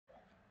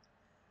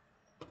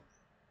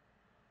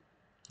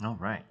All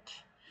right.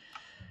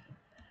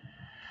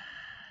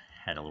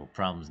 Had a little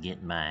problems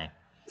getting my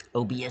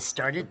OBS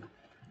started.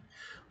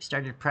 We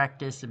started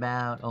practice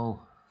about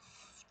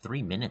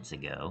 3 minutes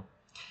ago,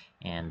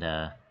 and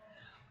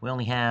we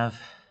only have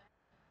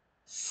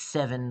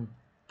 7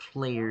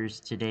 players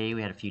today.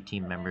 We had a few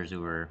team members who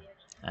were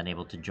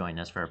unable to join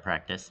us for our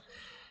practice,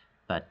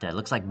 but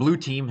looks like blue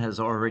team has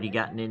already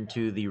gotten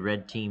into the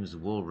red team's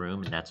wool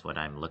room, and that's what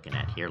I'm looking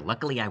at here.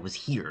 Luckily, I was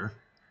here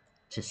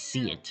to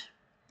see it,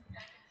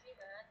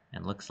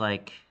 and looks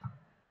like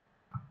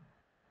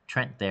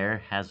Trent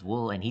there has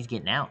wool, and he's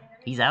getting out.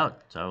 He's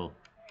out, so...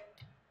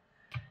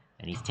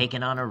 And he's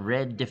taken on a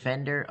red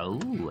defender.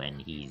 Oh,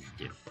 and he's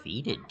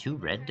defeated 2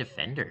 red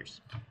defenders.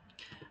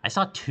 I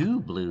saw 2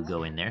 blue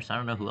go in there, so I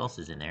don't know who else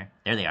is in there.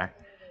 There they are,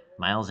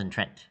 Miles and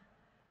Trent.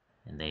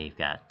 And they've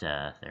got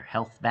their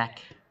health back,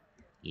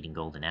 eating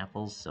golden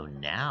apples. So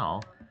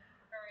now,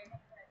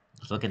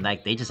 it's looking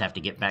like they just have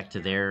to get back to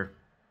their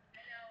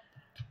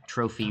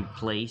trophy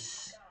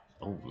place.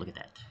 Oh, look at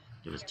that.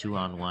 It was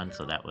 2-on-1,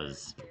 so that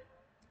was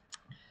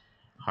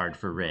hard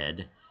for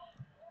red.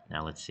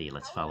 Now let's see.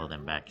 Let's follow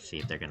them back to see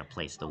if they're going to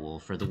place the wool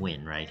for the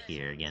win right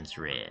here against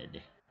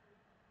red.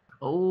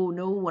 Oh,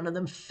 no, one of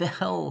them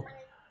fell.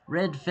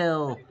 Red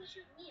fell.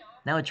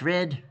 Now it's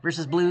red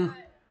versus blue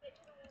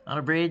on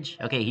a bridge.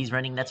 Okay, he's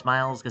running. That's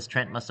Miles because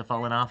Trent must have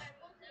fallen off.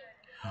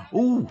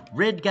 Oh,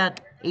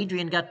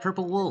 Adrian got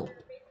purple wool.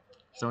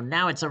 So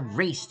now it's a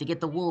race to get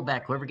the wool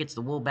back. Whoever gets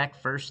the wool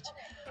back first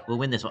will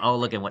win this one. Oh,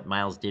 look at what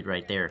Miles did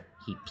right there.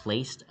 He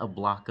placed a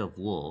block of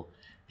wool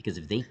because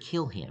if they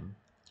kill him,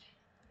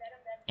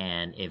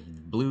 and if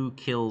blue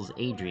kills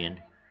Adrian,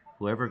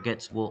 whoever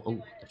gets wool...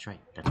 Oh, that's right.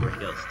 That's where it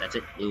goes. That's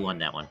it. Blue won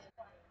that one.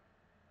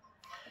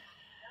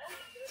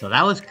 So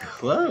that was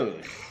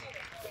close.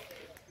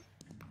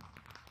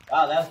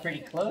 Wow, that was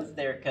pretty close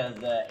there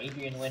because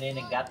Adrian went in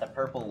and got the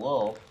purple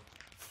wool.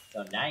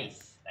 So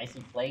nice.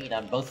 Nicely played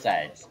on both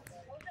sides.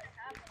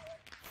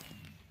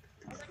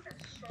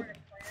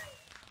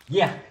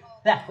 Yeah,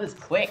 that was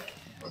quick.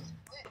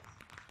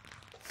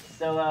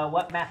 So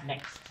what map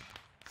next?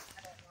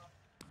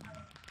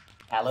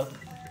 Hallow?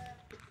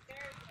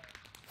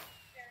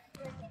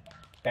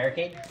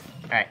 Barricade?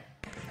 Alright.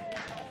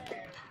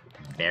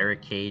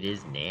 Barricade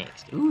is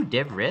next. Ooh,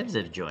 Dev Revs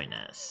have joined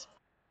us.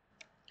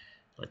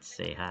 Let's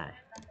say hi.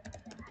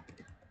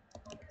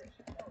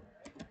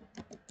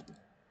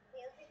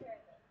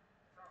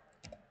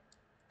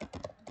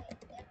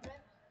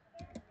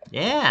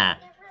 Yeah.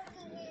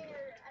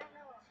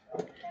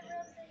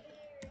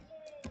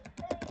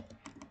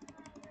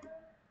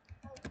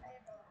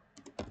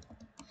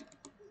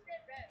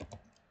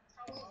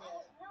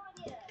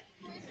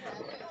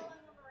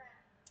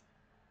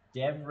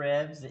 Dev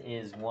Revs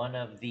is one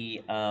of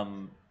the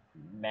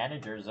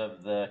managers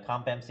of the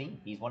Comp MC.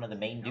 He's one of the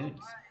main dudes.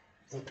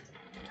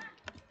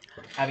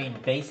 I mean,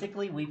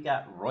 basically, we've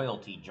got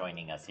royalty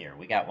joining us here.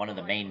 We got one of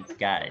the main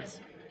guys.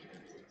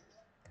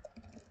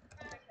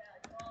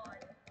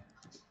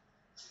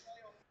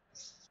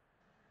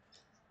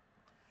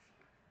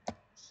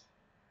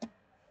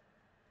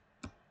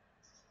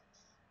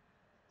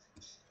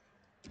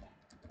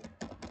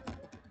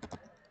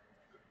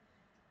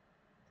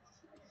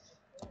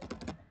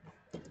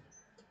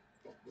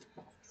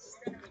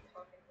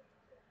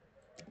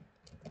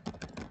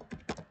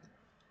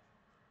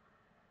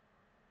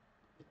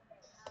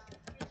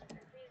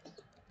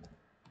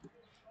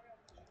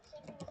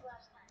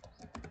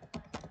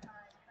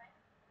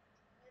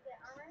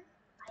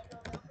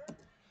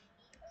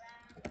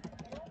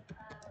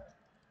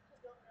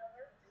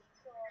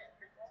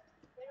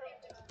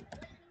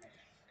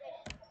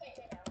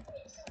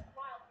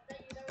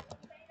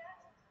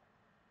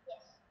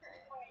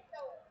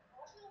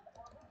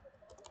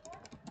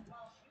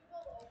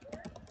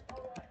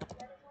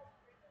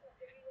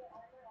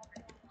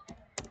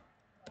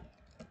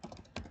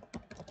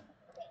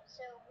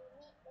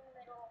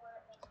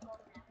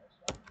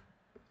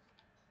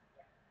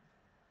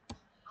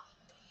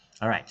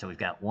 All right, so we've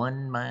got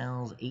 1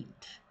 Miles, 8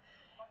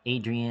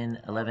 Adrian,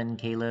 11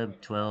 Caleb,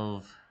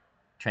 12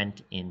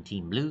 Trent in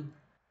Team Blue.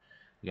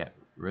 We got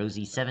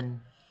Rosie 7,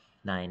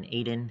 9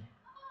 Aiden,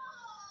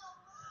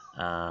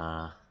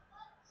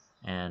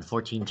 and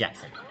 14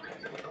 Jackson.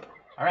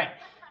 All right.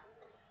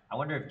 I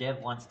wonder if Dev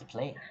wants to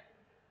play.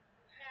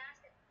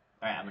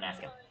 All right, I'm gonna ask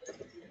him.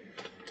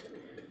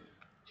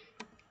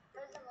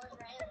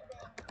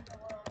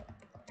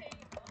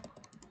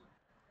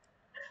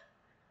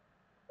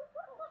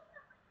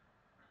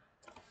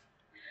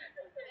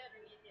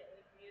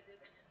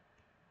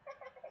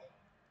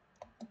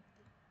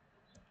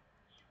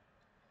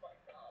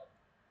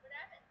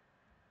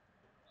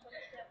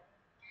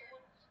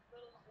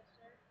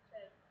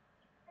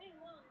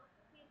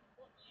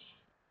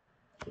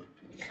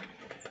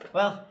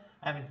 Well,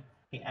 I mean,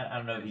 I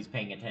don't know if he's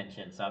paying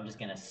attention, so I'm just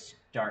gonna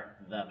start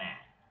the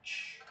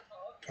match.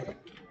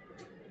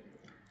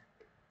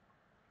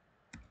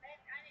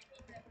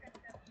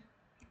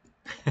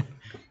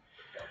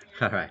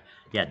 All right.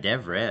 Yeah,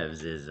 Dev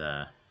Revs is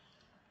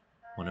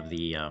one of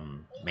the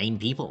main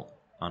people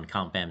on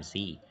Comp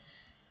MC.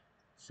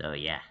 So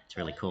yeah, it's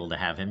really cool to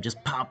have him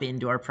just pop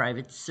into our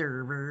private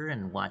server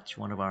and watch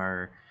one of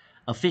our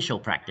official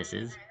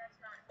practices.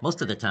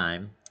 Most of the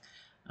time,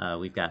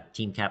 we've got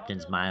team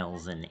captains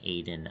Miles and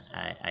Aiden.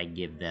 I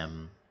give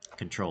them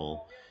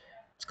control.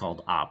 It's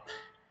called op,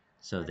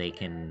 so they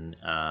can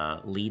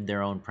lead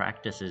their own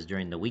practices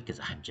during the week. Cause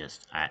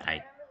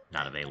I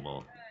not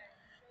available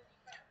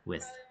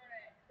with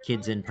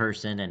kids in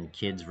person and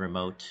kids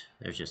remote.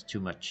 There's just too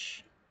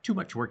much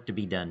work to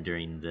be done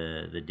during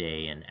the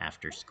day and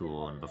after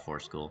school and before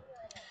school.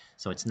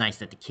 So it's nice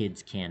that the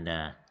kids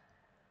can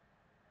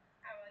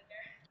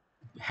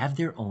have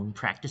their own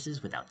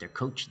practices without their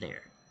coach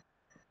there.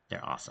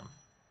 They're awesome.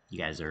 You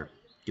guys are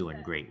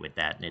doing great with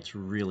that, and it's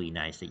really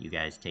nice that you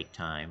guys take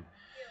time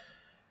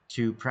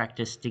to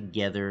practice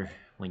together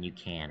when you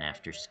can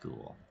after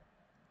school.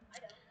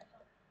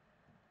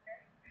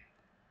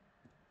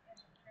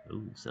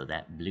 Ooh, so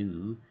that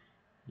blue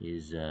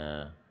is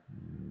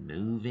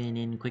moving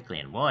in quickly,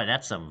 and boy,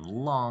 that's some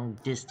long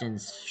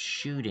distance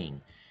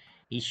shooting.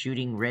 He's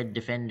shooting red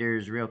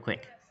defenders real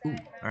quick. Ooh,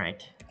 all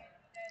right.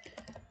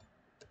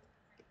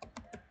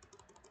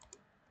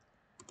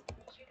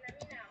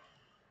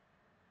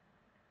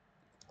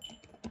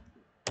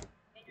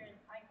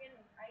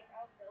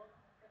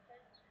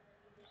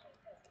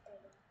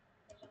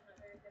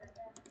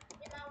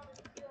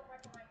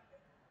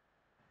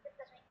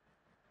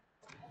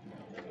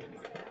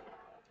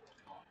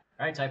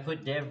 All right, so I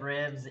put Dev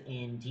Revs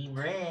in Team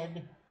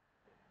Red,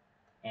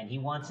 and he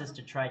wants us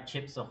to try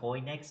Chips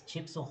Ahoy next.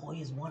 Chips Ahoy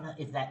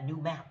is that new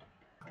map.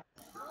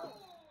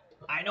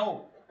 I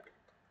know.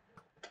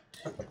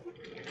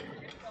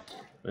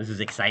 This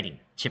is exciting.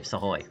 Chips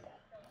Ahoy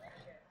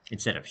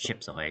instead of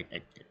Ships Ahoy.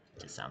 It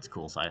just sounds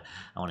cool. So I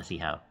want to see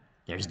how.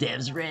 There's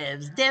Dev's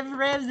Revs. Dev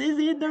Revs is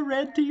in the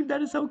red team.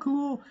 That is so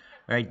cool.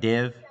 All right,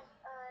 Dev.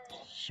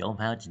 Show him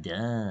how it's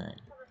done.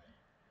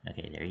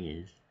 Okay, there he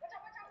is.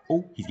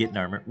 Oh, he's getting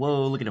armor.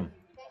 Whoa, look at him.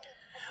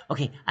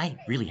 Okay, I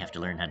really have to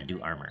learn how to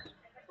do armor.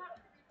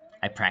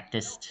 I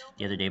practiced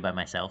the other day by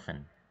myself, and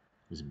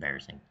it was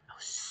embarrassing. I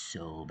was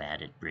so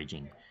bad at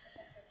bridging.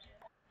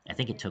 I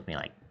think it took me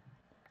like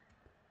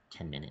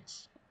 10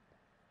 minutes,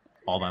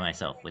 all by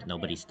myself, with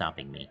nobody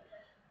stopping me,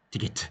 to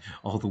get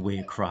all the way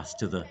across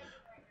to the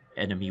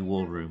enemy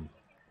wool room.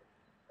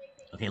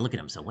 Okay, look at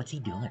him. So what's he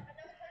doing?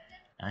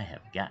 I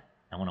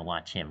want to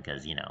watch him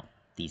because,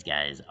 these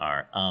guys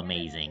are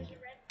amazing.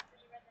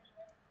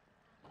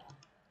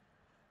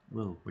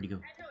 Whoa, where'd he go?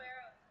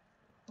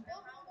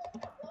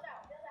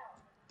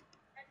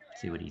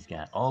 See what he's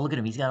got. Oh, look at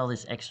him. He's got all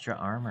this extra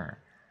armor.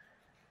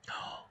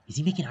 Oh, is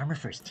he making armor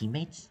for his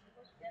teammates?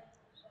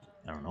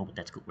 I don't know, but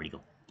that's cool. Where'd he go?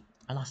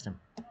 I lost him.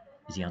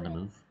 Is he on the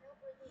move?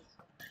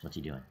 What's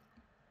he doing?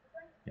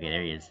 Okay,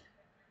 there he is.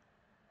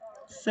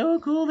 So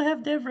cool to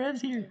have Dev Revs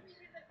here.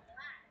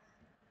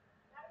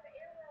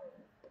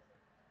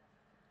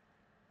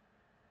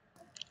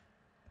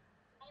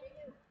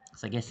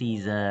 So I guess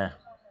he's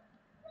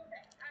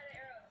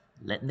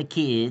letting the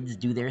kids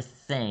do their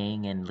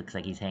thing, and looks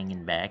like he's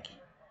hanging back.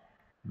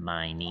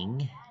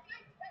 Mining.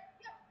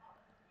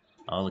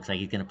 Oh, looks like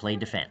he's gonna play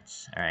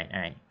defense. All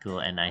right, cool.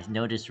 And I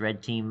noticed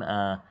red team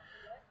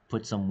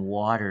put some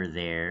water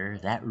there.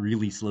 That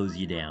really slows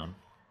you down.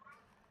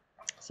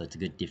 So it's a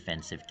good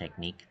defensive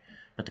technique.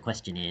 But the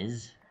question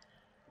is,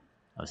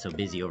 I was so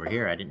busy over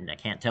here, I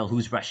can't tell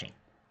who's rushing.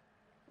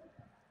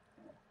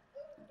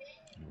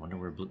 I wonder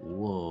where blue.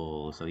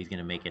 Whoa! So he's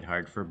gonna make it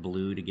hard for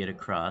blue to get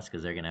across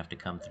because they're gonna have to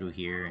come through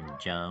here and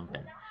jump.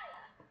 And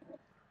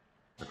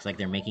looks like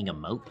they're making a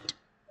moat.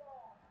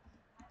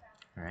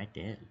 All right,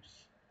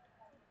 Dibs.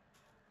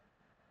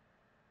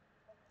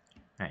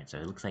 All right, so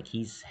it looks like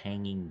he's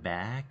hanging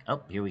back.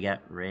 Oh, here we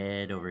got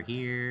red over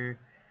here,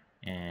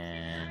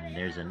 and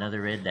there's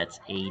another red. That's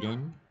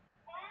Aiden.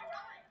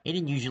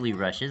 Aiden usually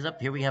rushes.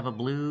 Up here we have a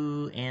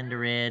blue and a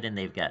red, and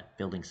they've got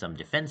building some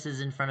defenses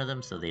in front of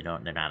them so they're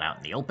not out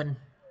in the open.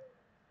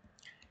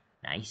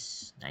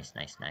 Nice. I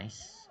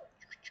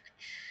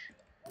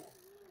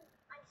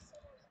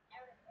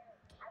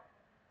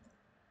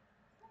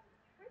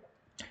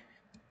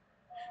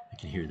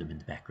can hear them in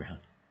the background.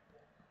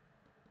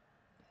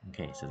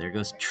 Okay, so there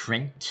goes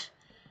Trent,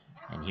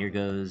 and here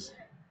goes.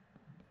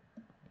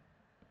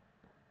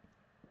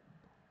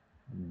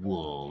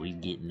 Whoa, he's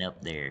getting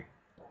up there.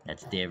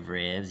 That's Dev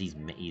Revs. He's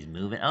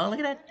moving. Oh, look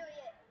at that.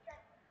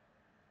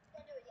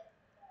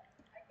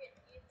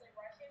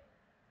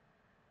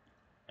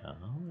 Oh,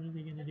 what are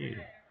they gonna do?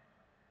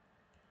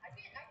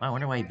 Oh, I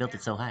wonder why he built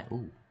it so high.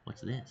 Ooh,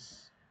 what's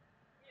this?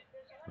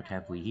 What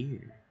have we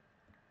here?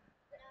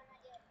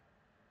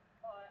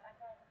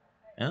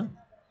 Oh,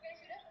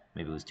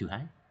 maybe it was too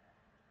high.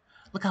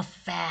 Look how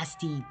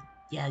fast he.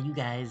 Yeah, you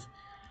guys.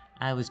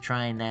 I was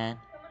trying that.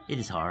 It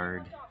is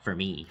hard for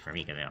me,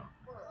 because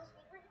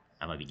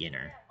I'm a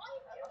beginner.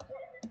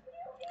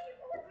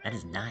 That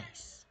is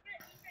nice.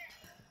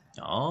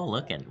 Oh,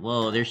 look at.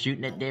 Whoa, they're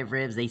shooting at Dev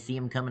Revs. They see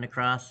him coming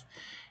across,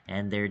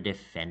 and they're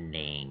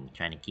defending,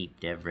 trying to keep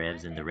Dev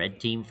Revs and the red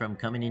team from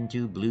coming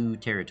into blue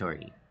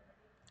territory.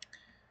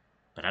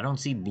 But I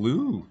don't see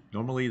blue.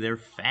 Normally they're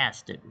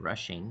fast at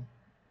rushing.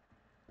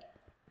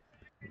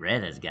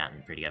 Red has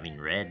gotten pretty. I mean,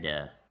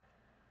 red,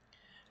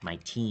 my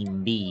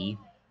team B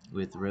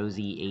with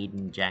Rosie,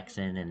 Aiden,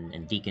 Jackson,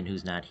 and Deacon,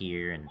 who's not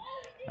here,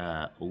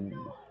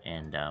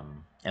 and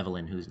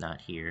Evelyn, who's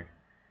not here.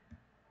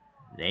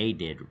 They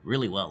did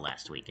really well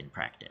last week in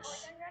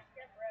practice.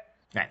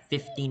 All right,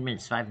 15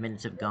 minutes. 5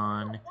 minutes have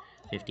gone.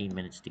 15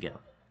 minutes to go.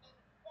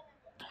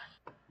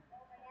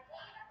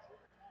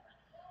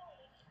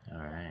 All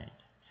right.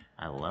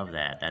 I love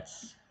that.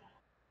 That's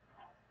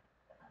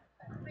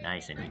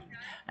nice. And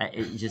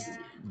it just,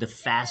 the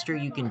faster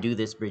you can do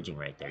this bridging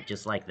right there,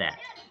 just like that,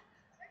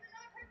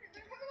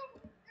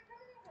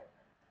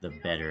 the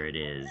better it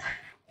is.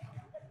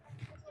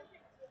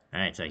 All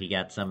right, so he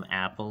got some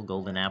apple,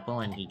 golden apple,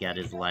 and he got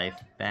his life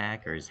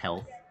back, or his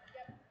health.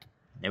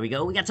 There we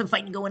go. We got some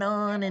fighting going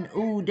on, and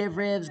ooh,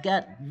 DevRev's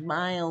got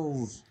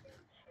Miles.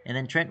 And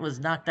then Trent was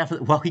knocked off.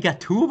 Well, he got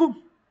 2 of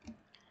them.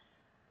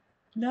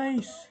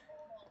 Nice.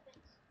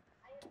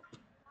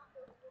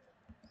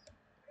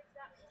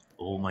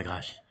 Oh my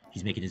gosh,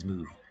 he's making his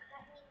move.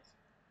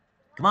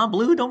 Come on,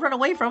 Blue, don't run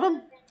away from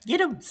him. Get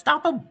him,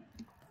 stop him.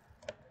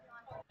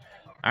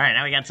 All right,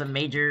 now we got some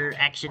major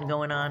action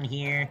going on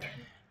here.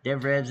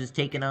 DevRevs is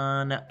taking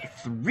on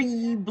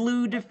 3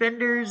 blue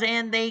defenders,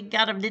 and they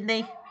got him, didn't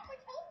they?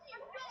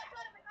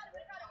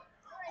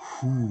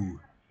 Whew.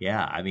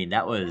 Yeah, I mean,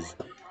 that was...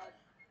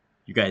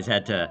 You guys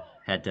had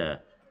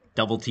to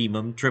double team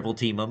them, triple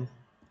team them.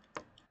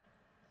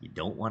 You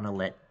don't want to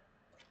let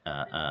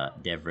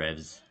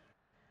DevRevs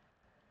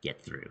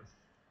get through.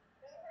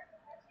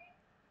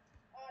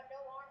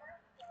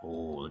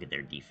 Oh, look at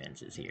their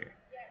defenses here.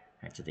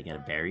 All right, so they got a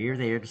barrier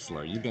there to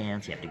slow you down,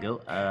 so you have to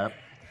go up.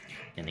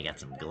 And they got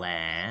some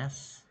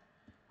glass.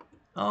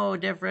 Oh,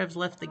 DevRevs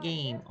left the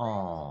game.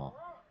 Aw.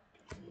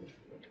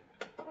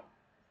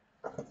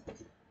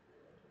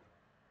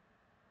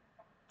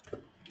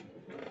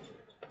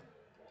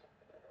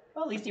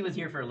 Well, at least he was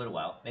here for a little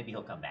while. Maybe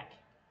he'll come back.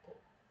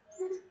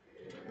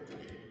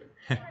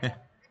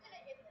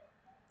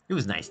 It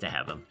was nice to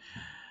have him.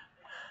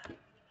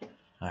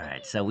 All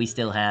right, so we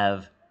still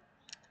have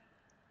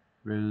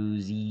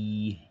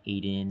Rosie,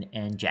 Aiden,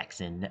 and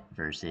Jackson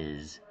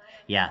versus...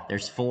 Yeah,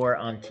 there's 4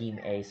 on Team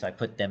A, so I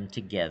put them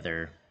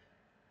together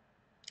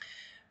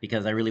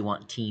because I really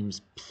want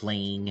teams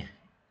playing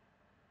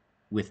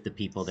with the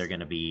people they're going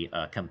to be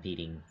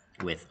competing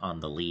with on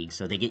the league,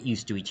 so they get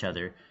used to each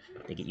other,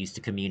 they get used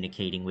to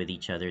communicating with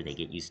each other, they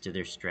get used to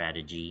their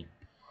strategy,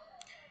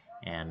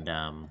 and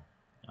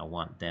I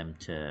want them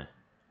to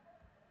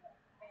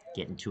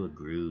get into a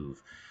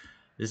groove.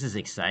 This is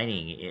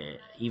exciting.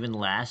 Even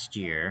last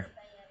year,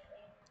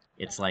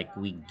 it's like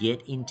we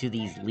get into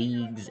these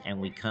leagues and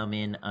we come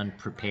in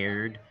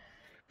unprepared,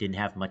 didn't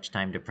have much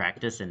time to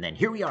practice, and then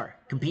here we are,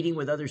 competing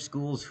with other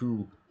schools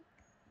who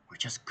were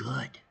just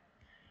good.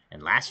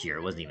 And last year,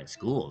 it wasn't even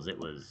schools, it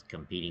was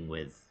competing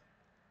with,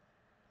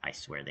 I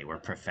swear, they were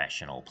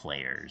professional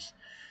players.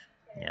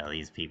 You know,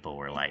 these people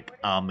were, like,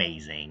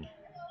 amazing.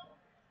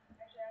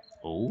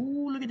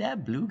 Oh, look at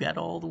that. Blue got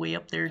all the way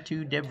up there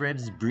to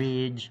DevRev's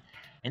bridge.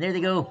 And there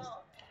they go.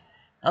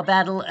 A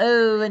battle.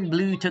 Oh, and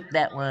Blue took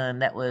that one.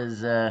 That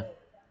was,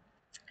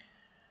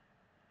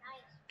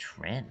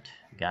 Trent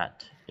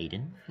got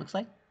Aiden, looks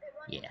like.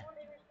 Yeah.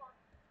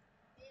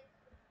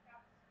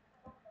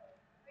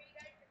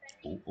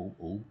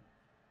 Oh.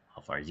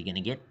 How far is he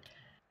gonna get?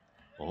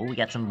 Oh, we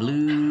got some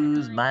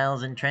blues.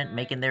 Miles and Trent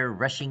making their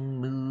rushing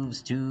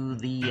moves to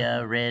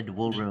the red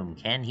wool room.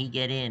 Can he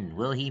get in?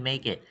 Will he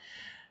make it?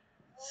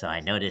 So I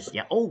noticed,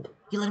 yeah. Oh,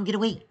 you let him get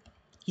away.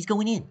 He's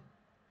going in.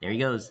 There he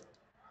goes.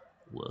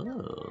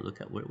 Whoa, look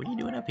at what are you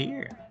doing up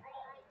here?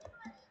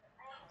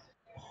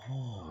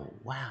 Oh,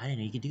 wow, I didn't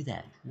know you could do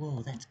that.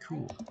 Whoa, that's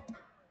cool.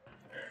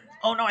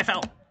 Oh no, I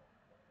fell.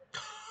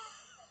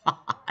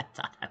 I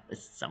thought I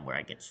was somewhere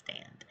I could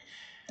stand.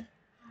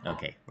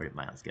 Okay, where did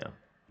Miles go?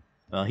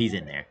 Well, he's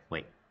in there.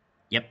 Wait.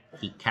 Yep,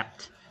 he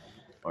capped,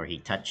 or he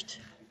touched.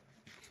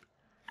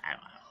 I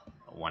don't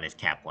know. One is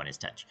cap, one is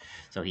touch.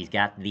 So he's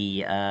got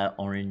the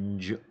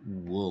orange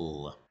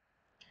wool.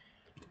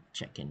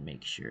 Check and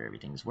make sure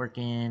everything's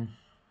working.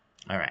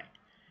 All right.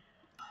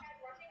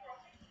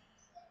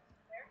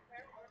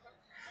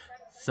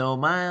 So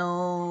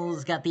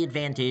Miles got the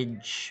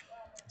advantage.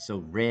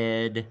 So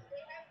red,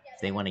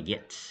 if they want to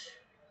get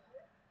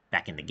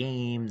back in the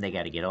game, they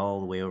got to get all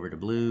the way over to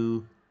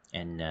blue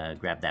and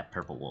grab that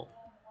purple wool.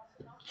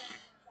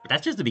 But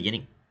that's just the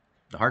beginning.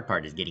 The hard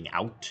part is getting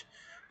out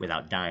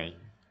without dying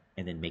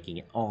and then making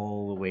it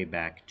all the way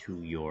back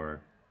to your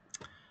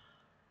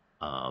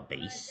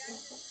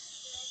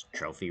base,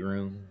 trophy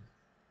room.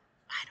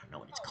 I don't know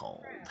what it's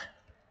called.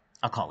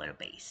 I'll call it a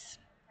base.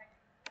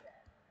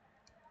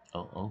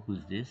 Oh,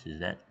 who's this?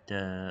 Is that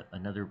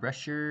another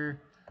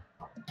rusher?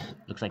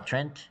 Looks like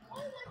Trent.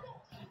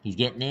 He's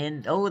getting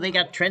in. Oh, they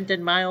got Trent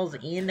and Miles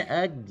in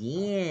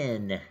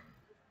again.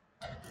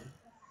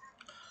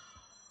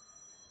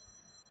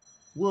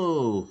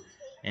 Whoa.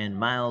 And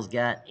Miles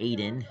got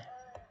Aiden.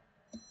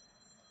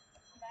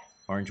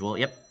 Orange wool.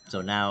 Yep. So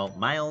now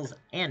Miles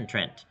and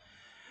Trent,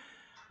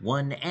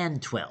 1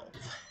 and 12,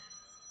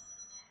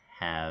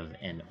 have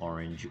an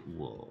orange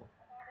wool.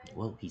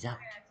 Whoa, he's out.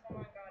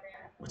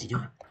 What's he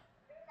doing?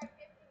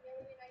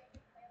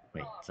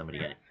 Wait, somebody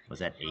got it. Was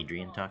that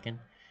Adrian talking?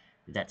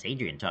 If that's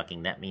Adrian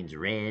talking, that means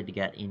red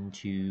got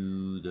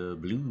into the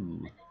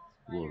blue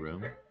wool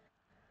room.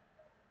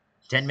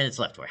 10 minutes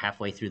left. We're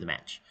halfway through the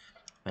match.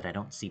 But I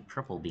don't see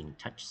purple being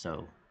touched,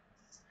 so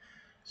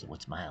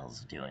what's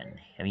Miles doing?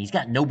 I mean, he's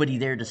got nobody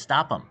there to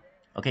stop him.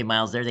 Okay,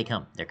 Miles, there they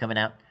come. They're coming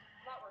out.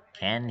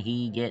 Can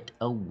he get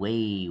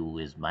away?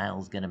 Is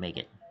Miles going to make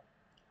it?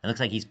 It looks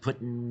like he's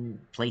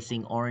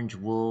placing orange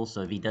wool,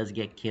 so if he does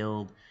get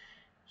killed,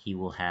 he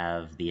will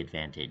have the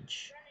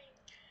advantage.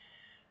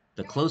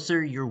 The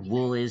closer your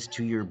wool is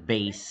to your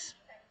base,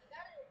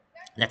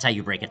 that's how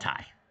you break a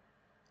tie.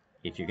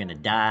 If you're gonna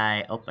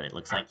die, oh, but it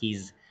looks like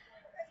he's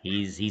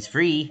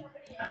free.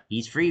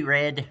 He's free,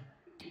 Red.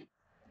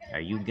 Are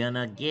you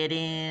gonna get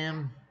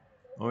him,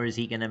 or is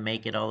he gonna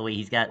make it all the way?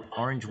 He's got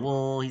orange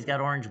wool. He's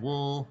got orange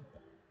wool.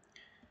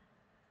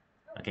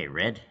 Okay,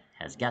 Red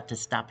has got to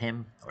stop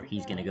him, or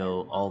he's gonna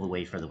go all the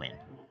way for the win.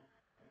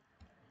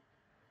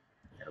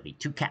 That'll be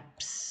 2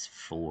 caps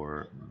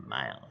for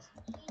Miles.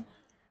 All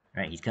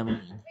right, he's coming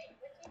in.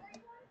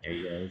 There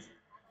he goes.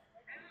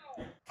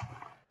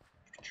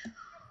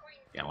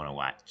 I want to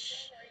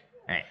watch.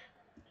 All right,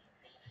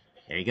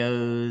 there he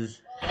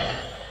goes.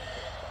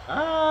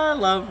 I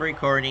love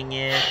recording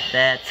it.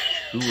 That's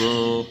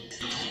cool.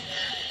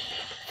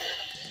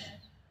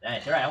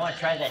 That's all right. I want to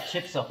try that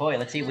Chips Ahoy.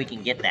 Let's see if we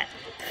can get that.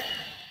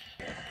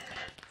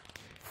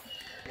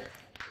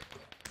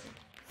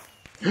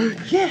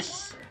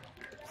 Yes!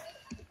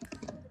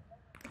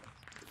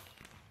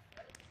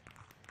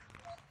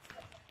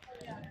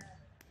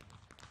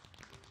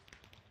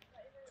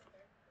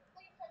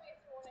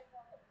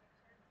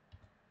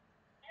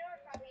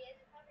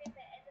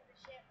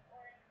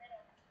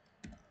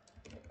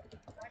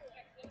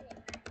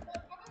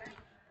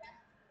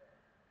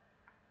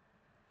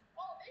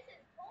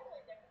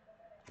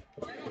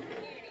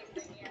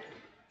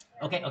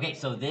 Okay,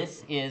 so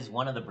this is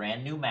one of the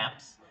brand new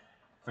maps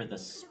for the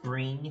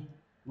Spring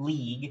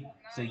League.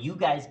 So you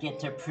guys get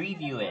to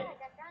preview it.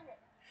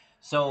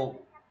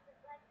 So,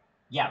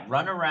 yeah,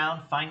 run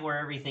around, find where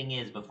everything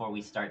is before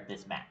we start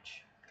this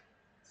match.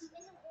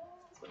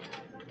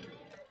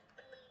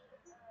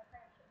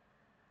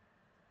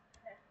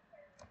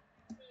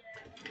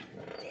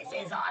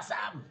 This is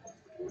awesome!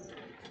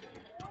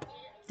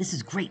 This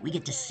is great. We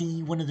get to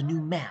see one of the new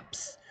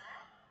maps.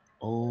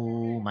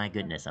 Oh my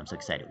goodness, I'm so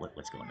excited.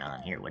 What's going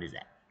on here? What is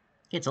that?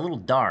 Okay, it's a little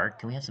dark.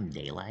 Can we have some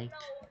daylight?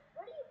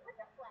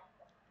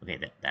 Okay,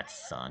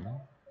 that's sun.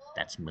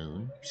 That's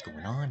moon. What's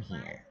going on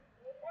here?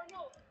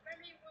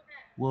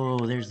 Whoa,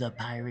 there's the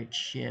pirate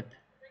ship.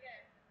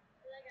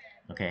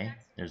 Okay,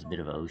 there's a bit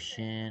of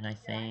ocean, I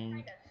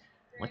think.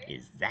 What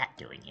is that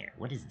doing here?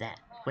 What is that?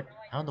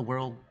 How in the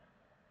world?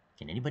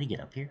 Can anybody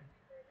get up here?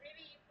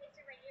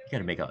 You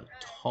gotta make a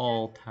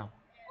tall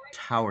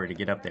tower to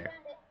get up there.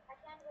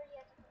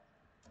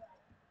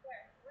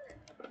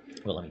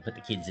 Well, let me put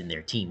the kids in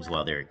their teams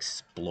while they're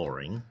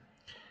exploring.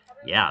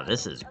 Yeah,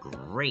 this is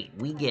great.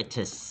 We get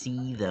to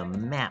see the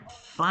map.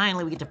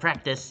 Finally, we get to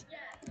practice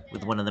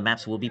with one of the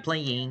maps we'll be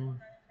playing.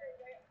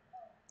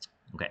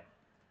 Okay.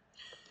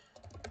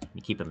 Let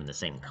me keep them in the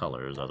same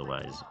colors,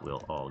 otherwise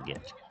we'll all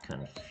get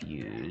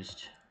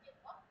confused.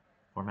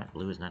 Format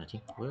blue is not a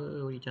team?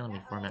 Whoa, what are you telling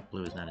me? Format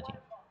blue is not a team.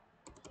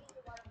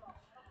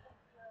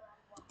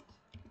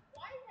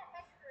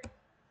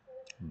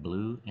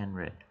 Blue and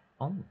red.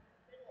 Oh.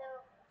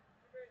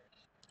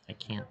 I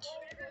can't.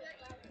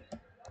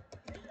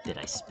 Did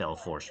I spell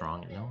force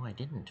wrong? No, I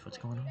didn't. What's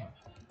going on?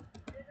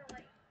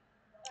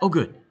 Oh,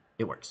 good.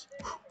 It works.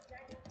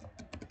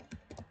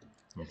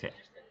 Okay.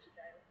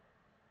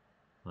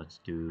 Let's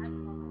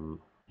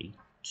do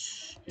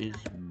H is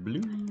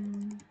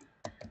blue.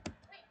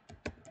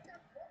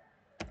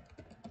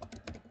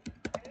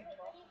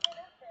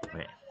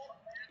 Okay.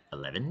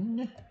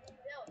 11.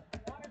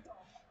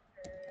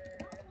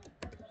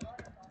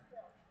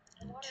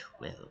 And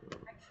 12.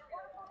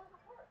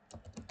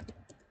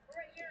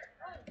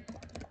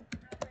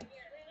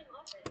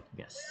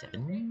 We got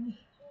 7.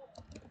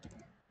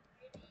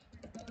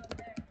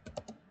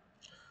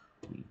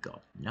 We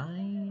got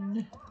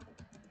 9.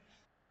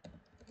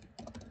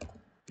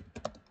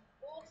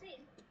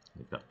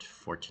 We've got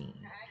 14.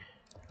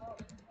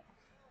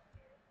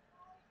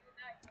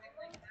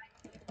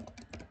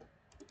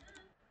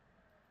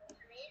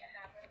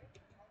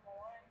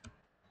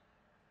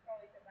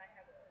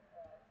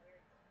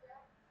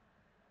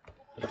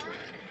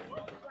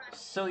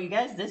 So you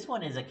guys, this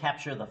one is a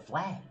capture the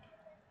flag.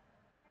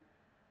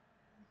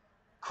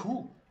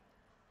 Cool.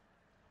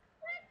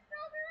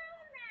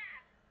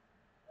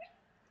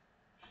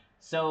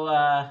 So,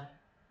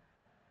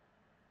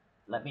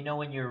 let me know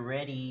when you're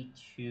ready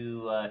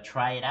to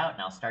try it out,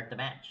 and I'll start the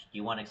match. Do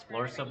you want to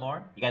explore some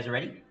more? You guys are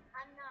ready?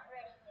 I'm not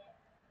ready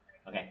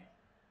yet. Okay.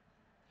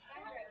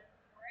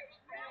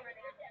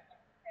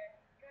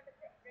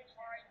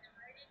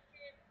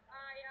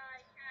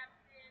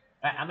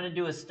 All right, I'm gonna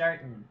do a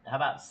start in how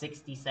about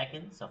 60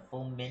 seconds, a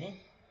full minute.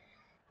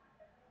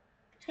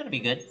 It's gonna be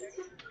good.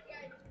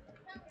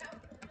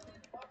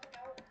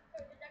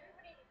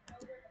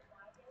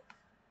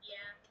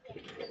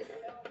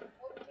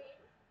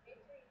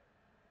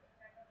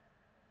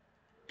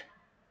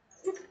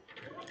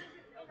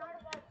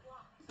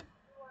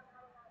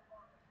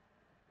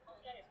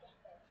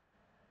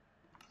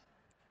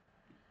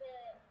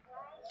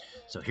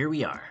 So here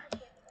we are.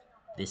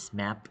 This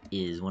map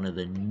is one of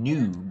the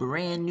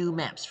brand new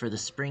maps for the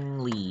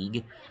Spring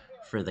League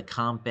for the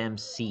Comp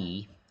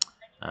MC.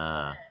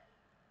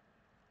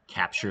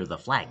 Capture the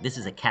Flag. This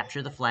is a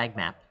Capture the Flag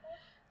map.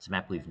 It's a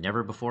map we've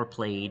never before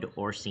played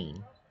or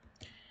seen.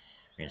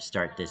 We're going to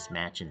start this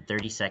match in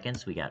 30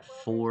 seconds. We got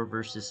 4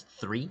 versus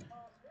 3.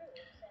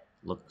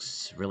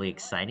 Looks really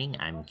exciting.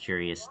 I'm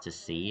curious to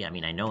see. I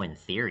mean, I know in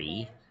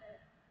theory,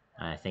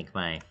 I think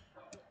my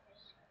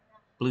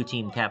blue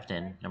team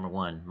captain, number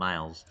 1,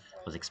 Miles,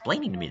 was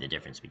explaining to me the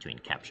difference between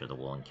Capture the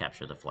Wool and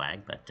Capture the Flag,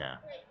 but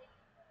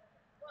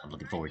I'm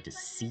looking forward to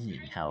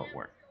seeing how it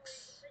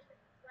works.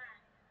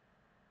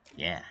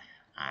 Yeah,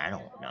 I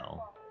don't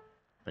know.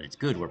 But it's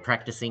good. We're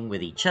practicing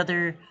with each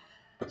other,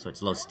 so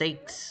it's low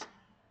stakes.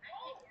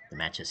 The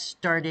match has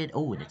started.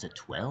 Oh, and it's a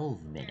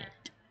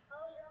 12-minute.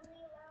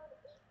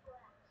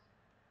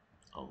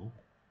 Oh,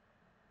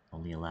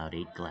 only allowed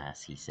 8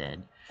 glass, he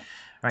said.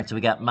 All right, so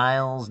we got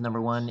Miles, number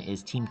 1,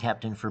 is team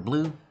captain for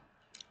blue.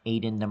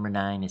 Aiden, number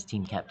 9, is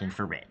team captain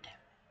for red.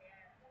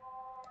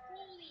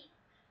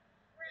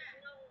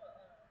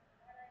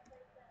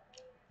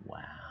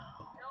 Wow.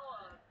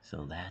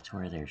 So that's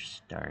where they're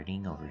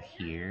starting over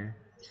here.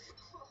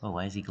 Oh,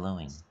 why is he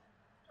glowing?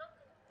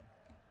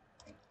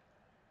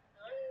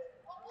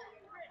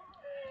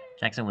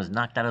 Jackson was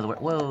knocked out of the way.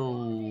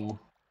 Whoa.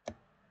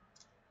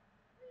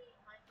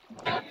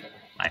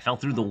 I fell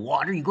through the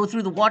water. You go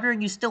through the water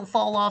and you still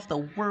fall off the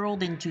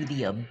world into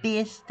the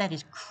abyss. That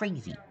is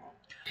crazy.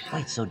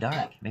 Why it's so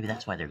dark? Maybe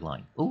that's why they're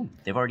glowing. Ooh,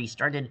 they've already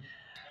started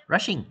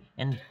rushing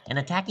and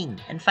attacking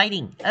and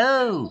fighting.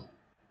 Oh,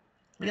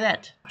 look at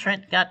that.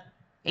 Trent got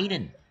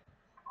Aiden.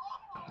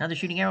 Now they're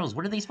shooting arrows.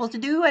 What are they supposed to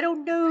do? I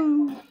don't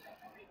know.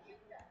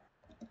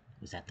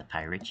 Was that the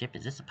pirate ship?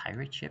 Is this a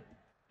pirate ship?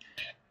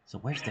 So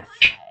where's their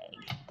flag?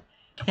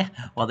 Yeah,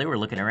 while they were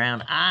looking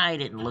around, I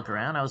didn't look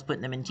around. I was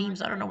putting them in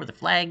teams. I don't know where the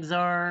flags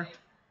are.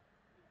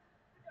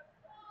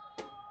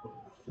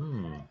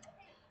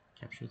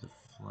 Capture the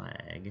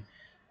flag.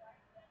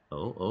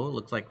 Oh,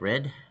 looks like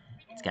red.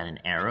 It's got an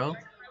arrow.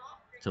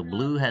 So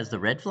blue has the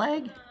red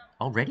flag?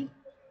 Already?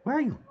 Where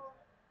are you?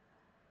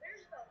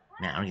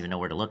 Man, I don't even know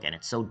where to look, and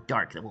it's so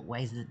dark. Why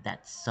is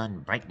that sun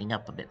brightening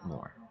up a bit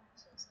more?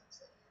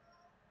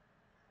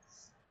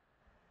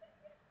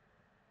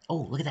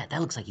 Oh, look at that.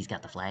 That looks like he's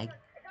got the flag.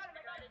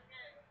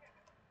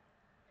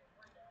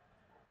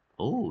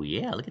 Oh,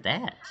 yeah, look at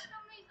that.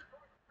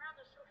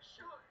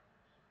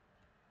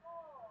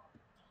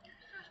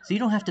 So you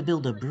don't have to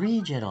build a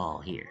bridge at all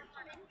here.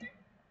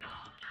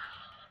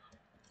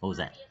 What was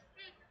that?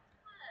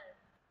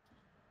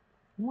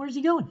 Where's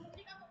he going?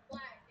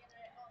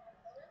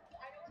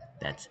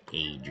 That's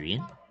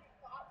Adrian.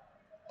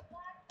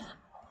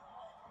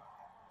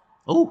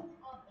 Oh!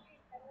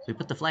 So we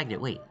put the flag there.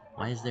 Wait,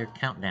 why is there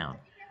countdown?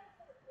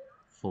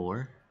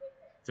 4,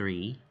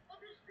 3,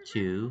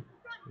 2,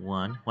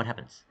 1. What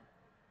happens?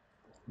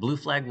 Blue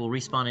flag will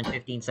respawn in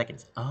 15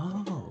 seconds.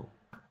 Oh.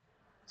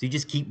 So you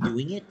just keep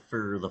doing it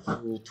for the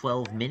full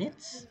 12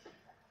 minutes?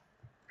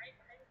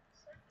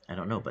 I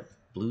don't know, but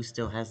blue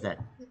still has that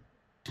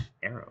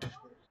arrow.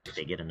 Did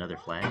they get another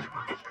flag?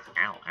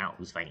 Ow, ow,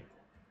 who's fighting?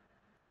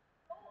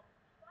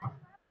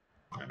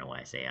 I don't know why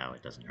I say ow,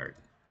 it doesn't hurt.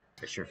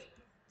 It sure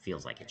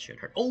feels like it should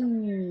hurt.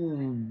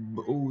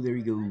 Oh, there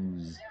he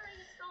goes.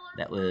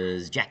 That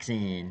was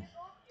Jackson.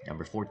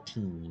 Number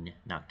 14,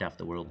 knocked off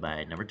the world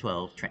by number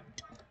 12,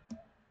 Trent.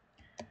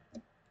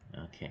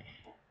 Okay.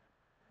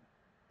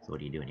 So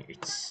what are you doing here?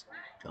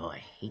 Oh, I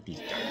hate these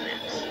dark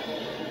maps.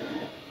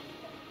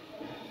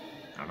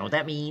 I don't know what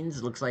that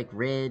means. Looks like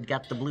red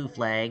got the blue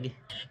flag.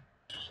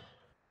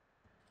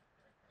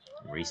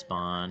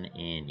 Respawn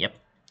in, yep.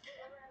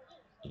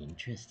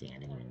 Interesting, I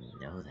didn't even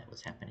know that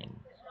was happening.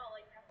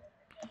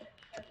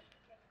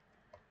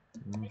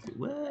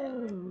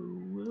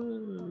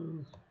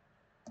 Whoa.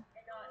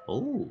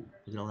 Oh,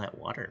 look at all that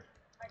water.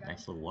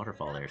 Nice little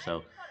waterfall there.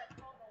 So,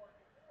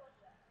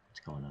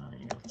 what's going on in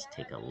here? Let's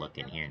take a look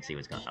in here and see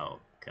what's going on. Oh,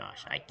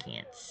 gosh, I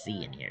can't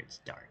see in here. It's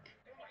dark.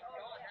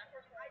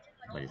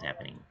 What is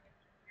happening?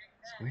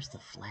 So where's the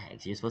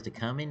flags? You're supposed to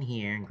come in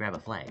here and grab a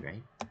flag,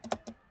 right?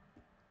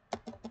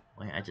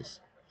 Wait, I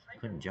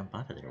couldn't jump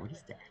out of there. What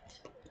is that?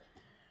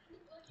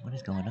 What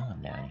is going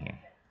on down here?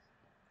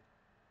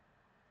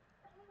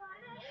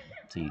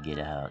 So you get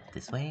out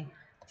this way?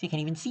 So you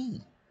can't even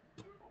see.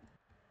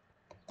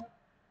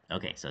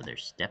 Okay, so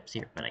there's steps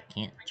here, but I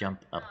can't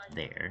jump up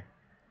there.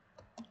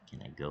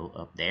 Can I go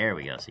up? There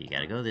we go. So you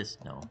gotta go this.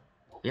 No.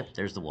 Yep,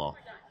 there's the wall.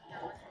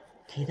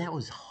 Okay, that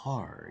was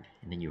hard.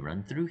 And then you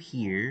run through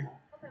here.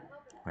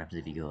 What happens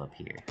if you go up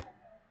here?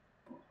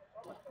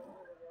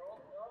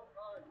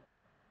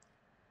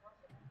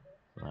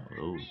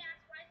 Oh.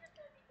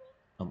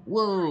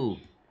 Whoa.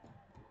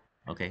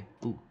 Okay.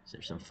 Ooh, so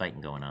there's some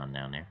fighting going on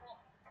down there.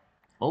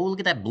 Oh, look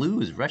at that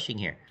blue is rushing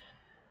here.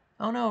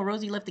 Oh no,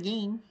 Rosie left the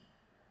game.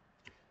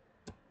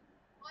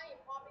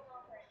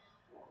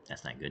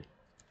 That's not good.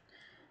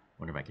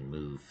 Wonder if I can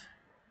move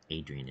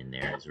Adrian in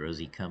there. Is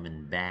Rosie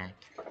coming back?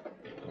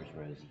 Where's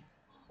Rosie?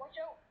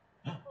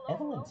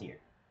 Evelyn's here.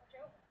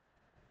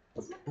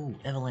 Ooh,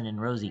 Evelyn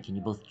and Rosie, can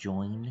you both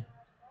join?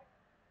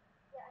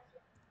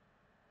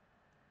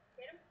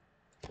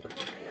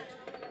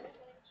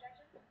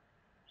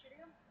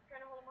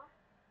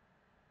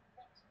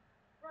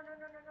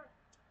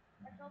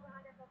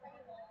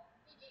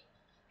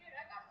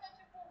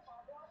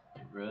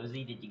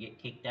 Rosie, did you get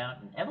kicked out?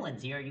 And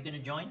Evelyn's here. Are you gonna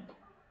join?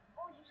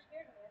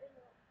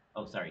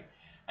 Oh, sorry.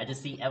 I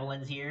just see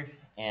Evelyn's here,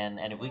 and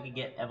if we could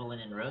get Evelyn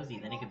and Rosie,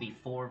 then it could be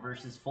 4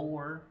 versus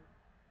 4.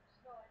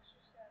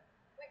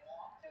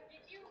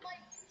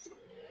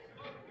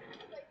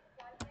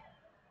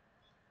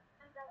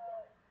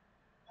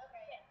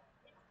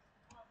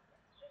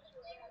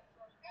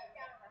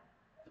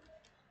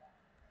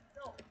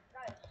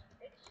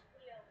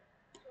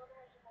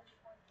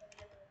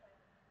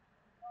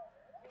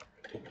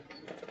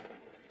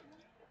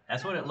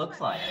 That's what it looks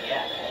like,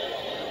 yeah.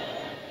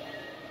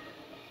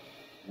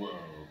 Whoa.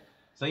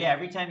 So yeah,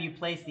 every time you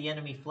place the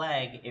enemy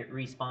flag, it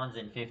respawns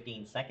in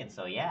 15 seconds.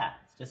 So yeah,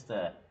 it's just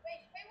a...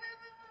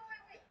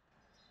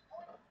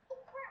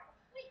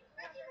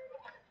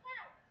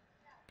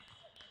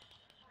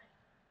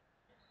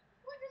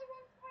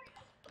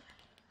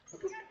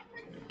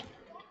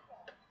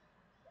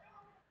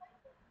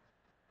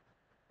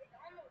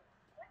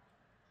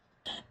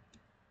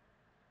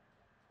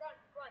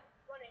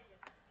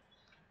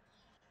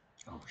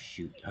 Oh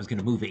shoot, I was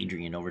gonna move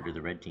Adrian over to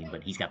the red team,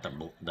 but he's got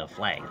the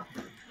flag.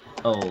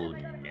 Oh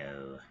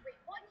no.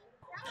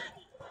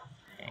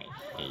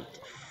 I hate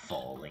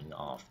falling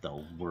off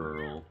the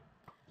world.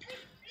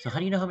 So how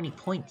do you know how many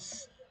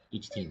points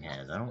each team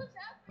has? I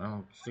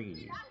don't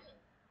see.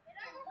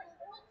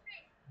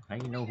 How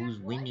do you know who's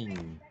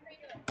winning?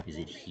 Is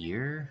it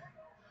here?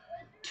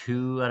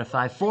 2 out of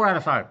 5, 4 out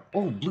of 5.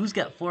 Oh, blue's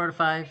got 4 out of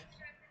 5.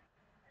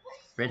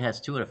 Red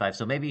has 2 out of 5,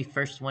 so maybe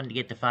first one to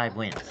get to 5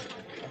 wins.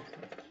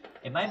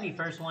 It might be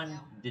first one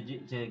to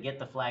get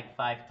the flag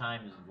 5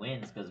 times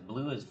wins, because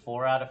blue is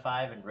 4 out of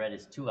 5 and red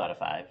is 2 out of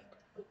 5.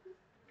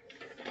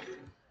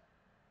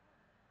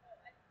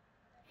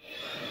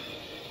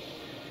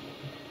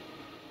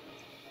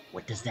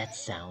 What does that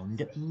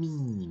sound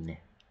mean?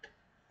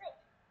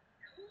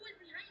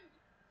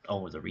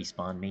 Oh, the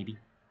respawn maybe?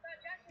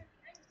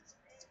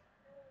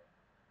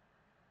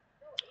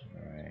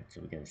 Alright,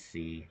 so we gotta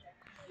see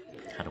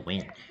how to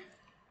win.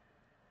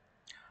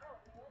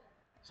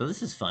 So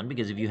this is fun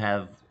because if you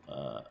have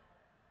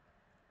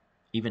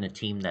even a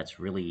team that's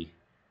really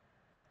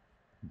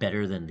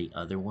better than the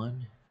other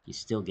one, you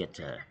still get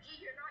to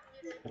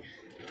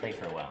play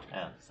for a while.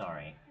 Oh,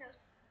 sorry.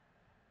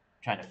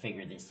 Trying to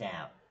figure this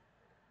out.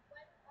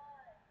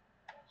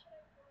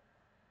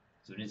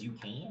 As soon as you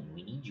can,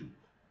 we need you.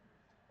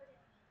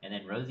 And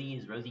then Rosie,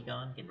 is Rosie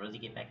gone? Can Rosie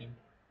get back in?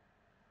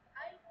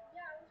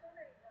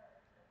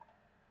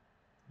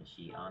 Is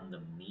she on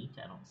the meet?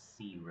 I don't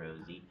see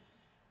Rosie.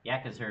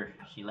 Yeah, because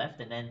she left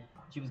and then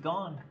she was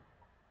gone.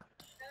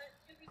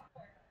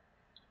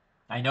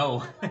 I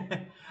know.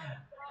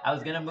 I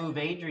was gonna move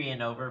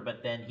Adrian over,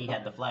 but then he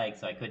had the flag,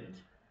 so I couldn't.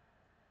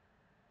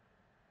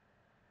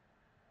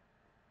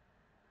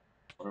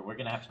 We're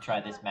gonna have to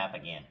try this map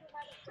again.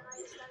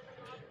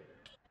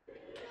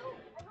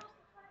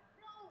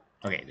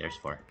 Okay, there's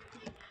 4.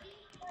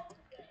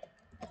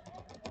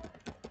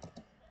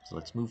 So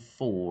let's move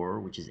 4,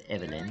 which is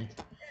Evelyn,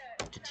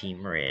 to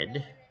Team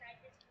Red.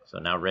 So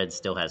now Red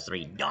still has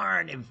 3.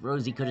 Darn, if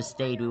Rosie could have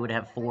stayed, we would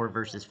have 4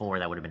 versus 4.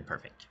 That would have been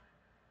perfect.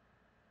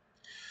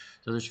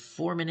 So there's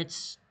 4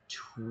 minutes,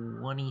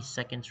 20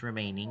 seconds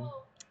remaining.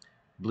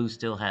 Blue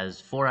still has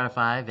 4 out of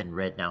 5, and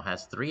Red now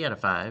has 3 out of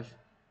 5.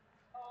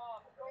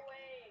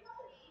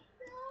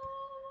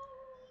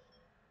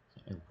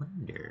 I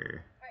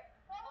wonder...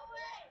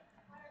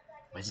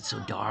 Why is it so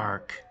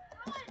dark?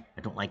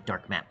 I don't like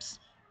dark maps.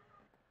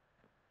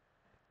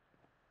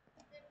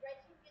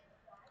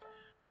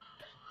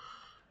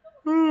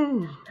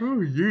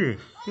 Oh yeah.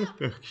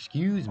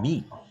 Excuse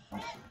me.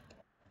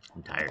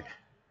 I'm tired.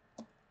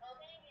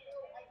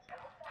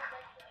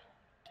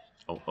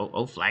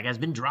 Oh, flag has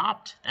been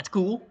dropped. That's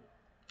cool.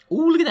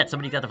 Ooh, look at that.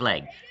 Somebody got the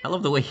flag. I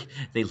love the way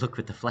they look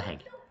with the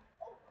flag.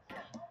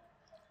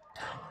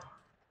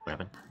 What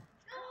happened?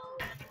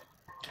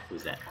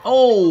 Who's that?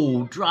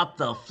 Oh, drop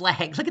the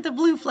flag. Look at the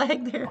blue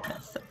flag there.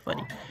 That's so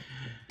funny.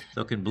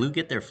 So can blue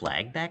get their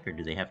flag back, or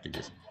do they have to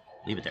just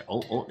leave it there?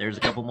 Oh, there's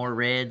a couple more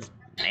reds.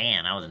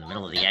 Man, I was in the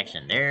middle of the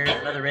action. There's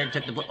another red,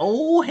 took the blue.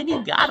 Oh, and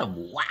you got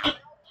him. Wow.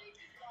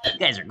 You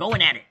guys are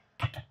going at it.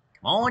 Come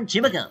on,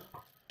 Chimacum.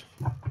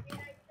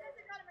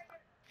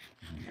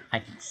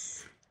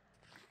 Nice.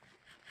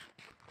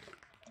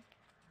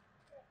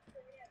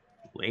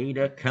 Way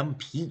to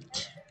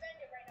compete.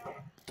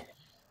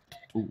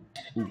 Ooh.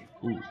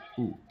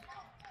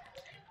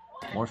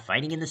 More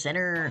fighting in the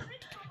center.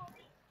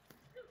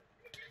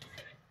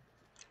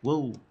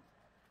 Whoa.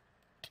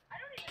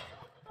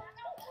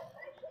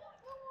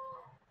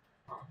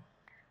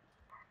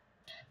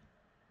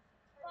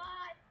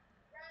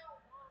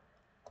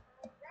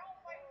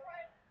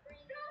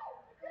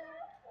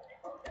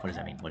 What does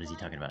that mean? What is he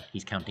talking about?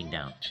 He's counting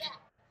down.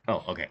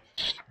 Oh, okay.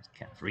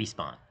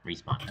 Respawn.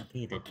 Respawn.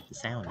 Okay, the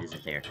sound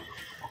isn't there.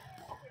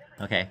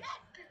 Okay.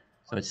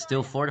 So it's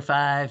still 4 to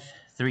 5,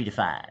 3 to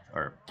 5.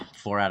 Or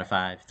 4 out of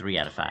 5, 3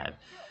 out of 5.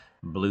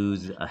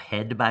 Blues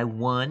ahead by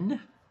 1.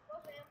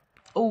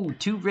 Oh,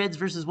 2 reds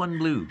versus 1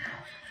 blue.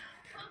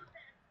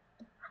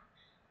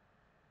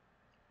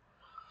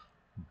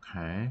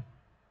 Okay.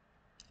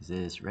 Is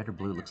this red or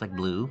blue? Looks like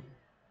blue.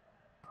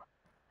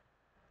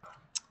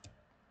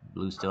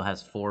 Blue still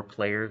has 4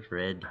 players.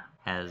 Red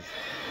has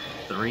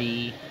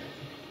 3.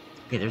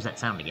 Okay, there's that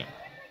sound again.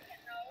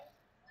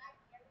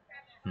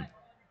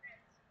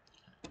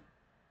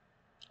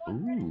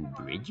 Ooh,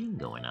 bridging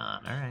going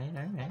on. Alright,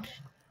 alright.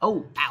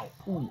 Oh, ow,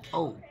 ooh,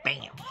 oh,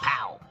 bam,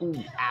 pow,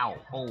 ooh, ow,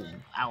 oh,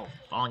 ow,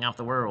 falling off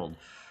the world.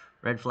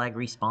 Red flag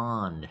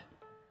respawned.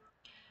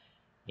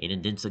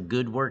 Aiden did some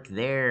good work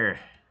there.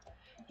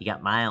 He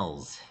got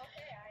Miles.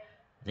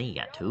 I think he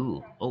got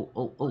 2. Oh,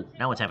 oh, oh,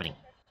 now what's happening?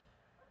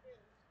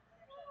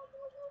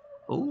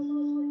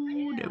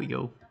 Oh, there we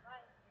go.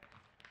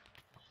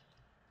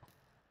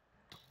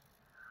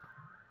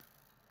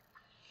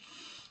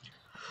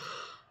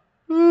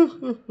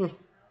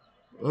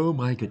 Oh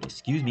my goodness,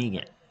 excuse me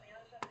again.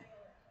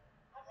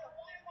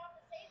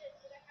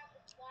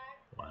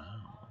 Wow.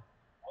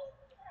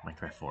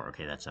 Minecraft 4,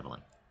 okay, that's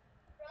Evelyn.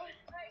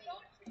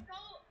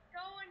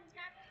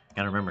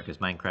 Gotta remember, because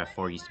Minecraft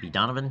 4 used to be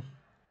Donovan.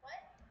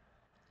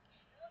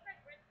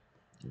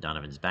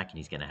 Donovan's back, and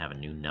he's gonna have a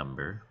new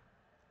number.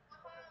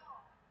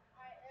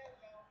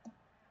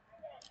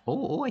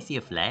 Oh, I see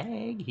a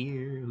flag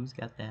here. Who's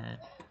got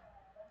that?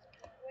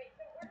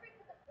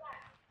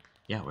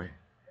 Yeah, where?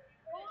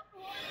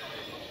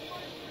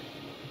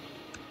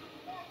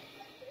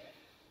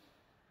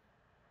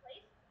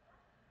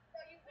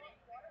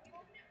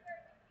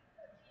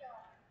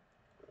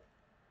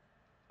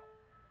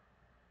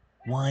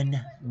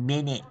 One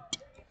minute.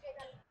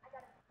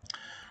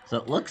 So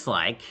it looks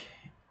like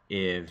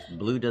if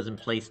blue doesn't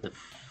place the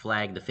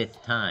flag the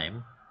 5th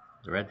time,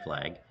 the red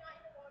flag,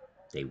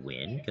 they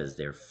win because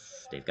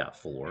they've got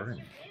 4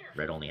 and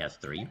red only has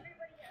 3.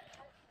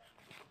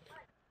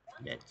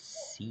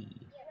 Let's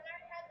see.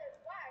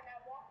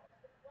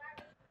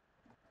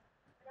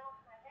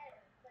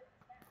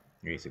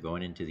 Okay, so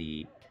going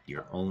into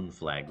your own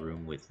flag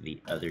room with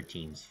the other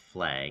team's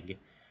flag,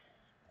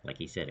 like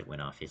he said, it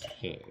went off his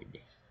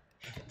head.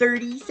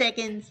 30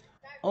 seconds.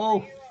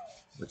 Oh,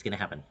 what's gonna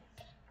happen?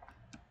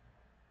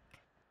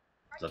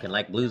 It's looking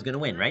like blue's gonna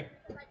win, right?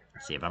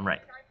 Let's see if I'm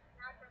right.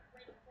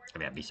 I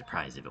mean, I'd be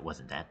surprised if it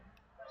wasn't that.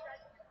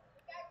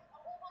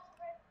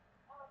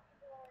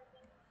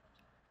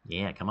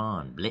 Yeah, come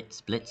on. Blitz,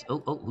 blitz.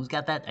 Oh, oh, who's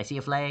got that? I see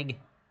a flag.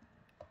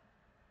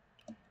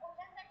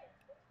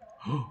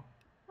 Oh,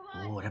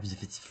 what happens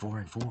if it's 4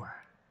 and 4?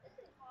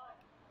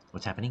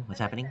 What's happening? What's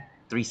happening?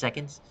 3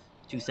 seconds?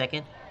 2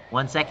 seconds?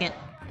 1 second?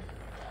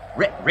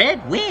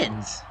 Red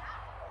wins!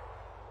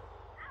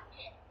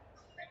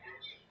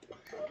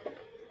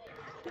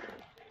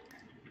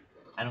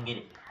 I don't get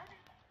it.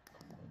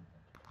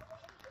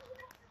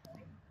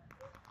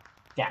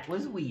 That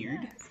was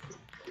weird.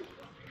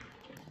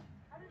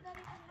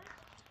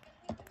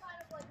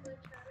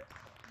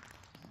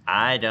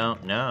 I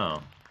don't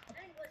know.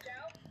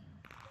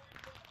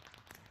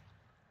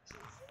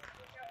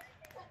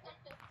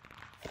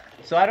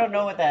 So I don't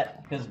know what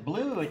that, because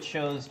blue it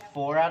shows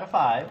 4 out of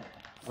 5,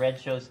 red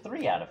shows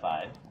 3 out of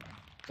 5.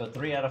 So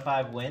 3 out of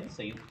 5 wins,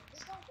 so you...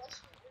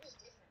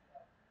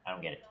 I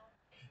don't get it.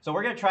 So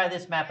we're going to try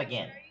this map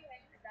again.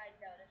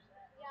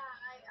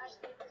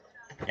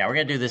 Yeah, we're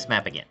going to do this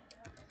map again.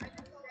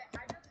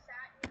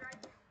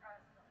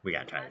 We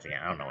got to try this again.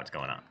 I don't know what's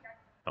going on,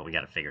 but we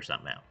got to figure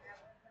something out.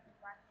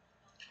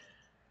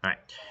 All right.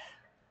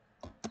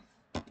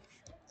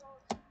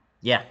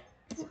 Yeah.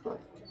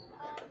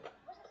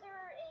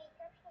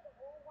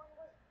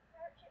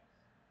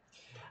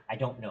 I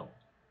don't know.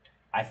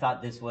 I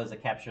thought this was a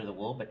capture the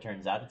wool, but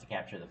turns out it's a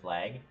capture the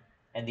flag.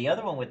 And the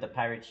other one with the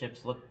pirate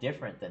ships looked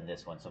different than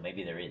this one, so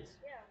maybe there is.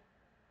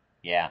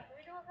 Yeah.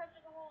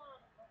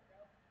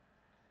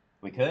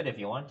 We could if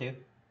you want to.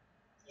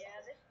 Yeah,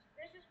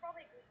 this is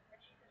probably the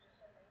cheapest.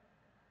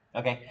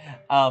 Okay.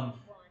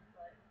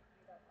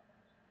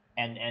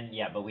 And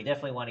yeah, but we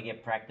definitely want to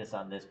get practice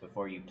on this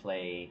before you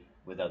play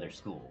with other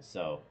schools.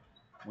 So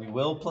we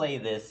will play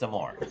this some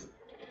more.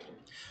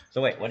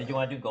 So wait, what did you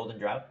want to do? Golden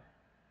Drought?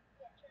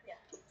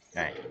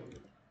 All right.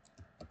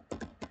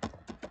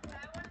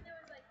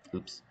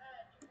 Oops.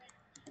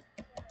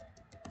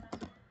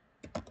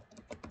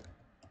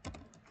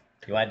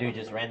 You want to do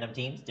just random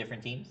teams,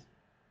 different teams?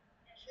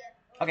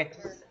 Okay.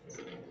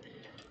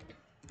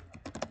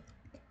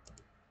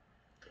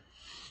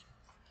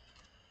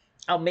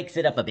 I'll mix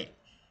it up a bit.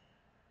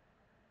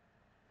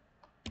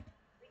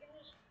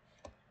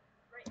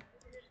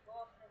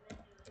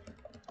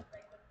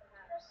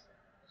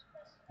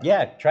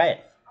 Yeah, try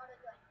it. I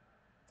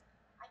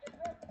just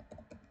did.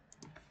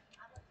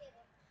 I'm okay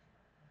then.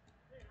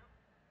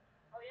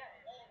 Oh yeah.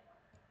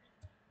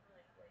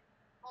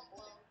 I'm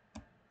blue.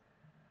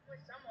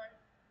 With someone.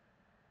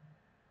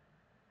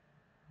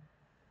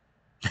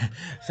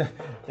 So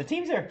the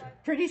teams are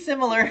pretty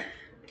similar.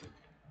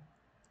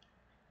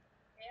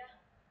 Yeah.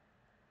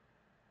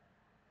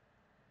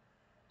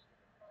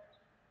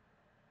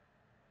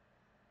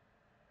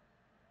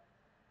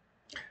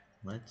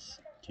 Let's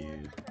do.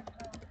 Wait,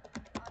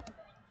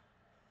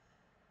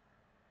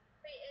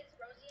 is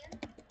Rosie in?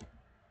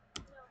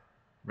 No.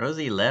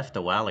 Rosie left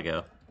a while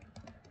ago.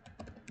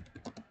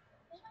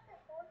 Who's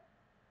Minecraft 4?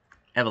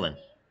 Evelyn.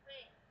 Wait.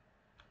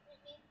 Who's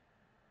me?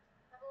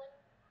 Evelyn?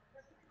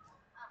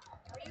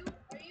 Are you at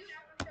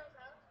Rochelle's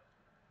house?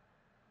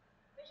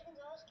 Rachel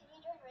Gonzalez, can you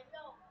join right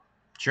now?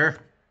 Sure.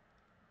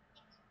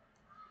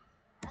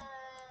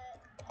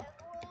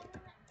 Evelyn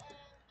and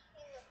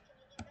Caleb, can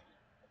you do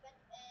event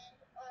and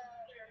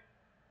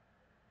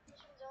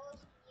Rachel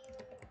Gonzalez, can you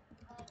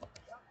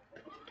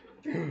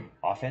be offensive?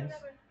 Offense?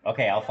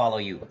 Okay, I'll follow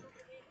you. What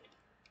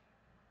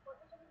was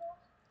it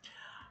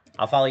about?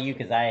 I'll follow you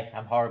because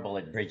I'm horrible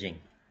at bridging.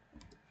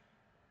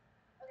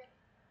 Okay.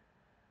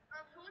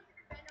 Who wants to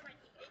defend on my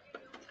team? AJ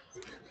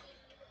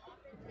Yogi,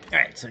 offense.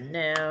 Alright, so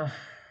now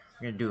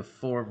we're gonna do a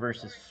 4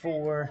 versus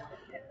 4.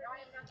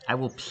 I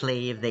will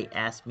play if they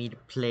ask me to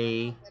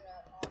play.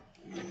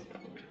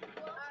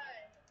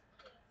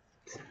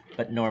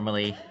 But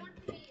normally,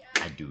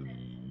 I do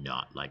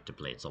not like to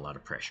play. It's a lot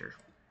of pressure.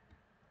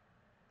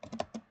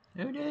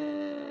 Oh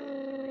no!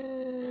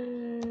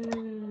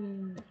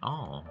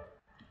 Oh.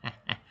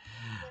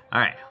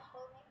 Alright.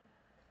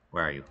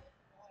 Where are you?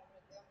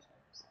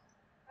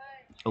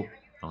 Oh,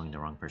 following the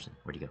wrong person.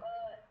 Where'd you go?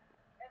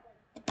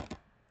 Let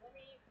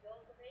me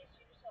build the base,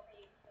 you just help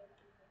me kill the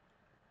people.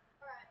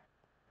 Alright.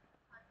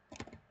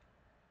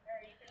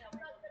 Alright, you can help me.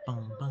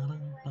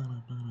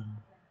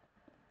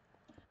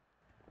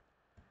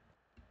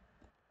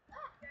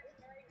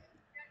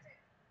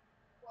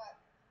 What?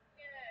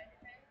 Yeah,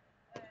 defend.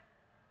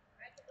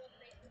 I can build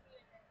the base with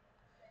you and then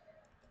defend it.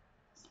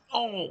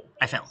 Oh,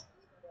 I fell.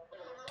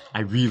 I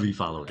really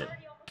followed it.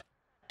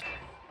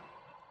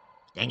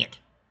 Dang it.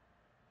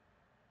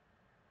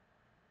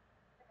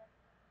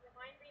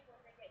 Remind me when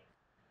they get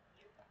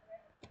you.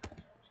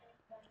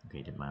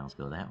 Okay, did Miles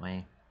go that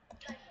way?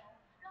 I'm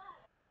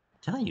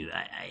telling you,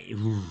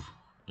 ooh,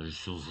 that is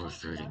so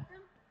frustrating.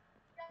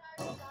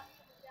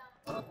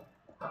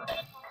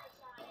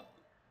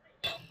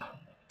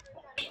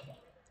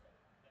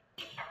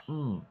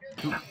 Ooh.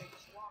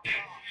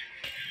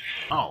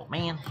 Oh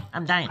man,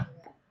 I'm dying.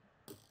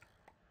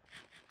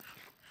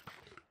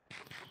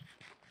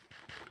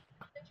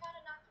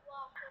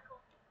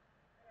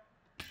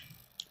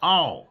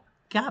 Oh,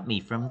 got me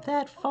from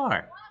that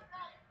far.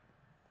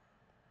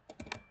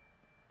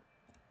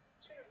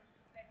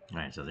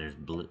 Alright, so there's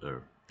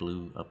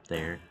blue up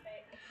there.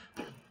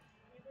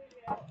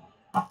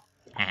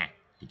 Haha,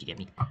 did you get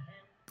me?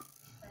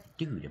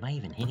 Dude, am I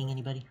even hitting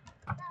anybody?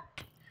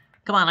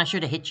 Come on, I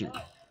should have hit you.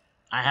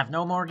 I have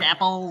no more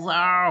apples.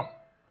 Oh!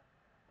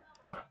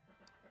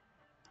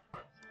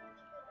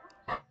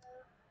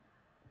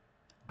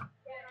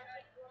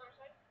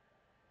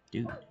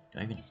 Dude, do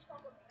I even...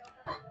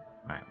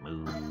 Alright,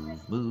 move.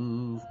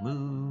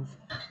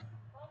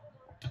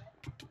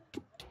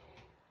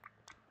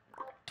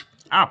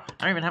 Oh, I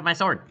don't even have my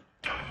sword.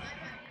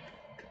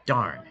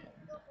 Darn.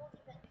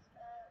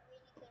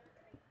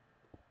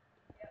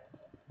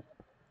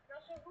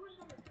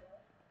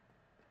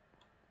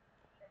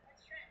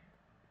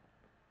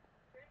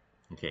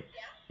 Okay,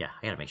 yeah,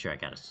 I gotta make sure I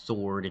got a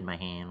sword in my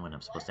hand when I'm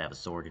supposed to have a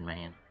sword in my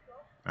hand.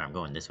 Alright, I'm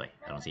going this way.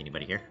 I don't see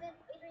anybody here.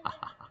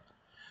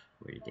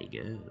 Where did they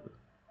go?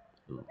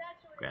 Ooh,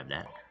 grab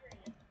that.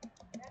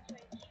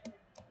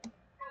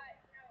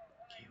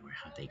 Okay,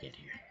 how'd they get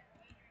here?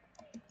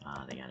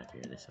 Ah, they got up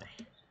here this way.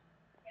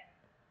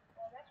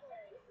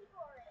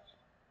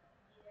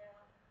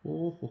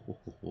 Oh, ho, ho,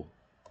 ho, ho.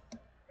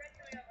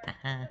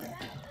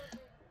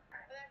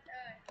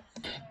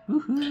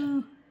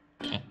 Woohoo!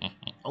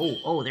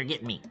 Oh, they're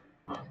getting me.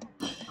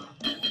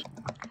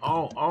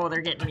 Oh,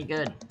 they're getting me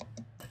good.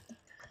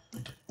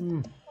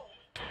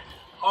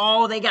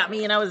 Oh, they got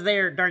me and I was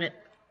there. Darn it.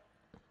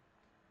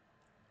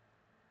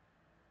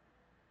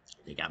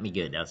 They got me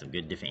good. That was some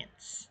good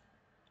defense.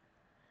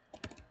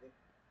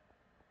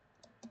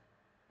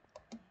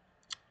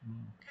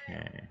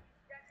 Okay.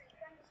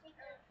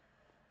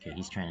 Okay,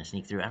 he's trying to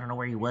sneak through. I don't know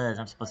where he was.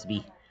 I'm supposed to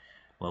be...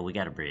 Well, we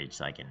got a bridge,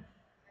 so I can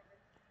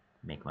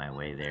make my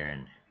way there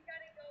and...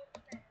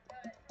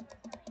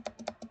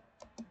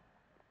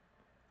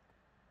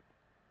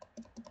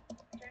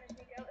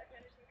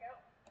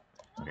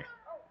 Okay.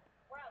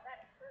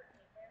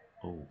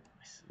 Oh,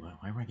 where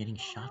am I getting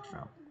shot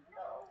from?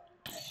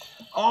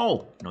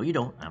 Oh! No, you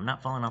don't. I'm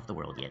not falling off the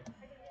world yet.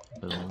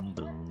 Boom,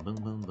 boom, boom,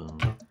 boom,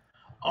 boom.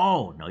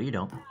 Oh! No, you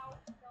don't.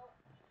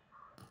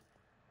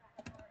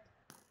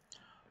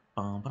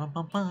 Bum, bum,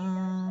 bum,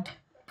 bum.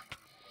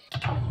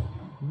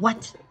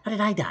 What? How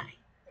did I die?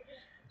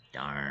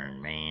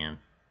 Darn, man.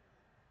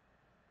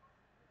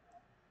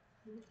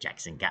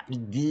 Jackson got me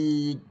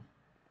good.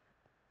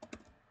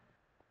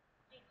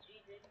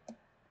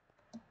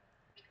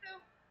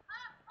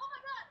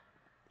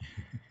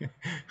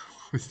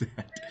 What was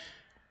that?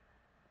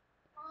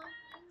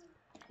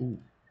 Ooh.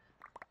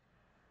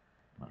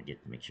 I want to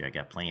make sure I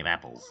got plenty of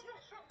apples.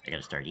 I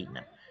gotta start eating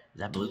them. Is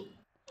that blue?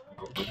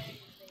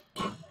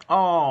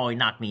 Oh, he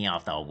knocked me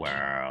off the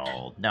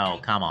world. No,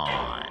 come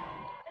on.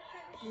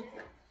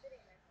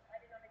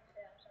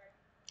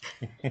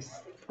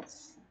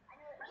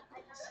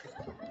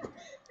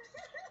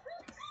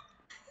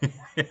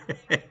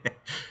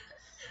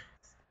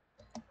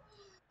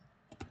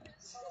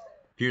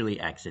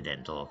 Purely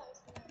accidental.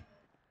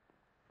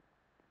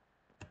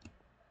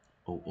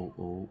 Oh, oh,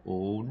 oh,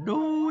 oh,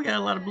 no, we got a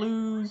lot of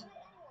blues.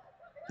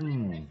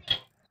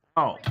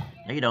 Oh,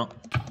 no you don't.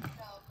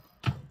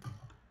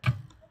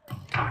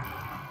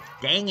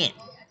 Dang it.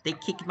 They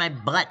kicked my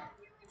butt.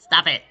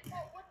 Stop it.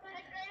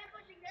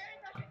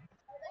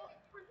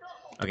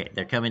 Okay,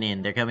 they're coming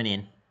in. They're coming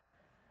in.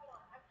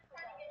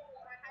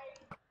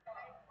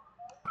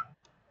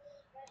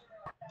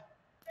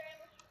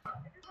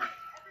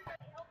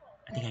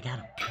 I think I got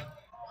him.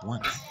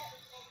 Once.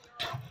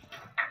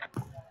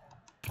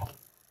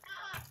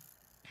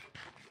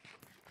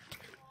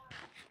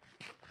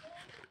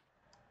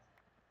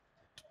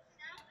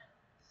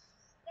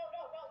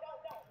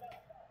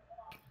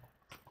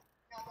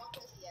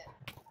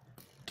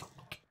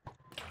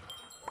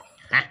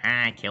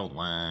 Haha, I killed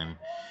one.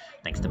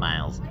 Thanks to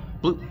Miles.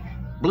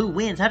 Blue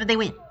wins. How did they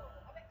win?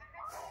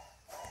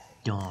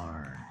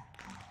 Darn.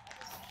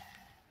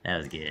 That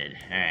was good.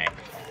 Alright.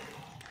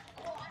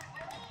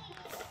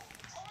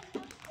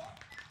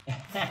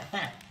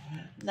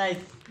 Nice,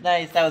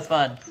 nice. That was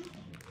fun.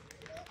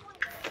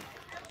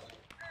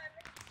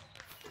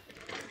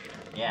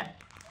 Yeah.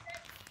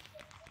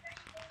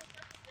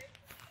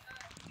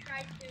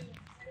 Tried to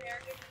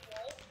American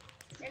goal,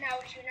 and I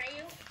was shooting at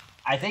you.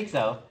 I think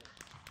so.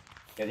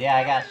 Cause yeah,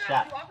 I got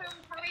shot. Walker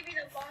would probably be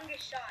the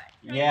longest shot.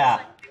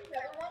 Yeah.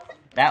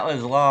 That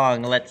was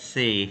long. Let's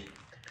see.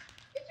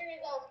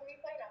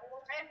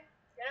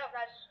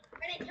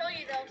 I didn't kill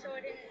you though, so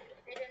it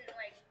didn't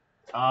like.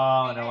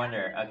 Oh, no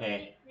wonder.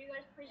 Okay. Can you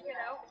guys please get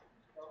out?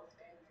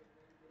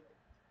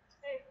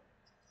 Hey.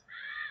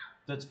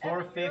 So it's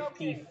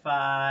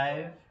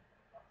 4:55.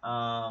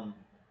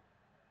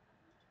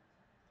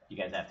 You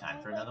guys have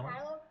time for another one?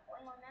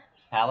 One more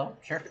match. Halo?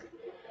 Sure.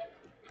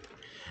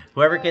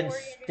 Whoever can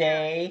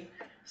stay,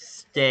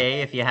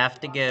 stay if you have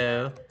to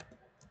go.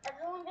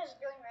 Everyone just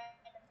doing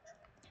random.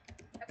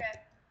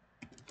 Okay.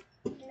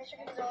 Mr.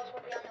 Gonzalez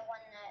will be on the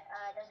one that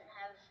doesn't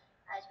have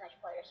as much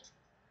players.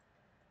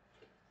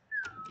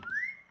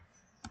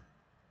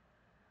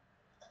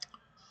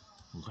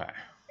 Okay.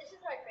 This is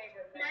my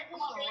favorite. I'm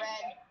on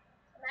red.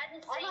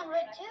 I'm on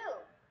red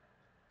too.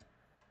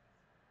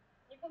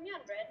 You put me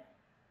on red.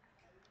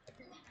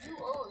 You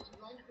always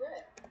joined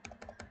red.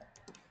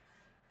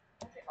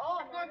 Okay.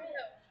 Oh, I'm on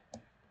blue.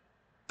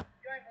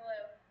 You're on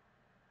blue.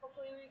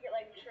 Hopefully we get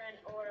like Trent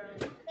or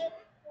Hey,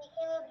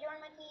 Caleb, join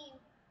my team.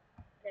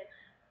 Okay.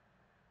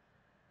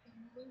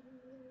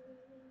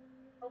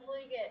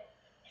 Hopefully we get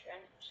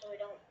Trent so we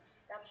don't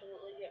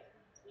absolutely get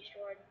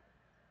destroyed.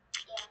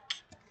 Yeah.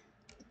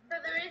 For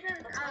the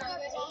reason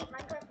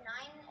Minecraft 9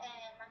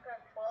 and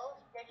Minecraft 12,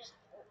 they're just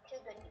too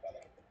good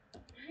together.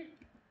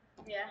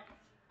 Yeah.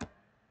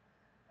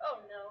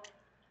 Oh no.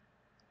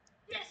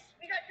 Yes,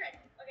 we got Trent.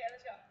 Okay,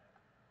 let's go.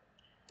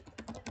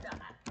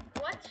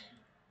 What?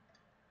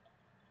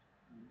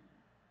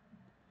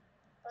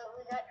 Oh,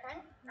 we got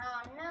Trent?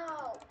 Oh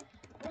no.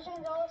 Mr.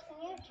 Gonzalez,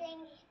 can you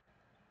change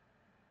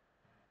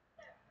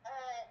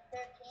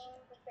their team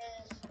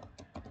because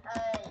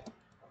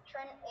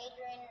Trent,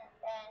 Adrian,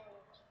 and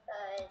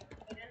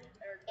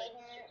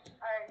Aiden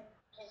are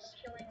just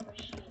killing the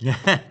machine.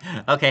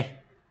 Okay.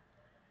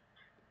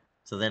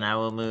 So then I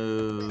will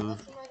move.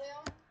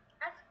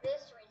 That's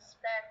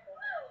disrespectful.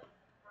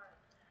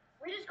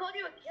 We just called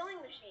you a killing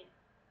machine.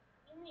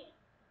 What do you mean?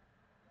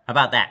 How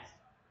about that?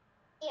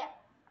 Yeah.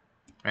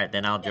 Alright,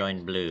 then I'll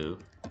join blue.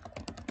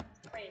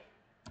 Wait.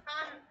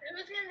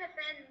 Who's gonna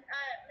defend?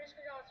 Mr.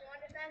 Gonzalez, you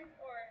want to defend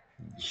or?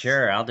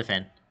 Sure, I'll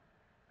defend.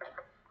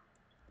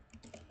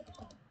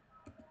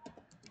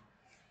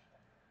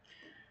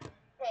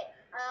 Okay.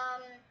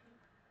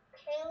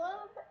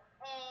 Caleb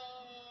and.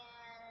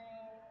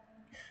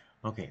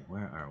 Okay,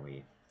 where are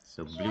we?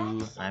 So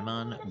blue, I'm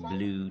on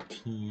blue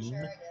team.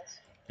 Sure,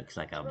 Looks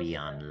like I'll be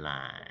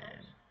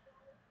online.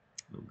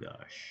 Oh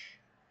gosh.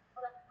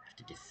 I have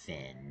to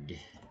defend.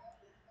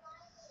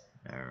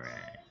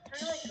 Alright.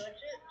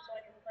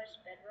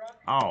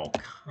 Oh,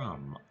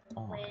 come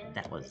on.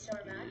 That was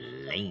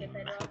lame.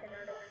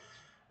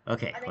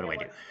 Okay, what do I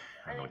do?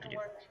 I don't know what to do.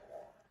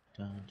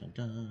 Dun, dun,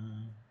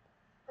 dun.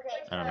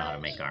 I don't know how to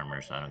make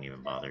armor, so I don't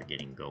even bother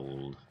getting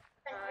gold.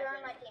 You're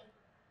on my team.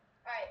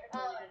 Alright,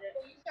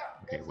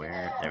 Okay,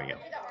 where? There we go.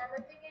 the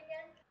armor thing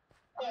again?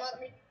 I'm not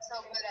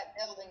so good at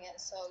building it,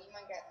 so you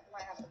might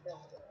have to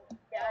build it.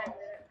 Yeah, I'm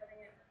good at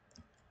building it.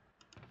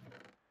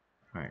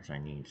 Alright, so I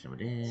need some of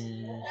this. I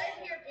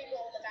hear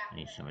people in the back. I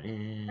need some of this. How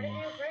did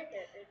you break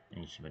it? I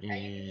need some of You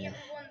hear this.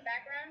 people in the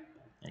background?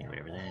 I need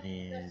whatever that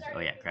is. Oh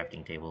yeah,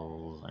 crafting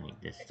tables. I need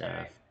this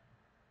stuff.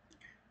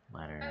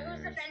 Ladders.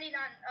 Who's defending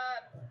on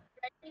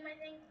red team, I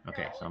think?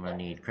 Okay, so I'm gonna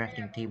need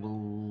crafting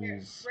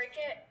tables. Break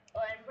it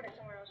and put it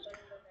somewhere else so I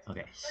can go there.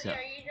 Okay, so Okay,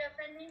 are you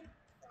defending?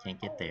 can't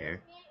get there.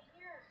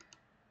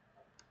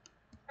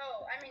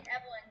 Oh, I mean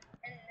Evelyn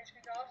and Miss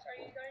Gonzalez, are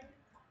you going?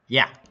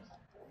 Yeah. Okay.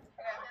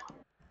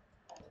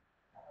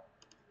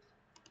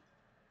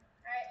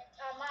 Alright,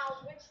 Miles,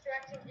 which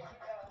direction did you go?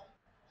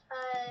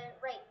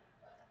 Right.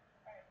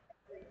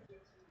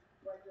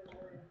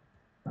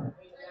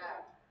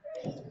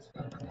 Let's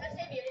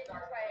say you didn't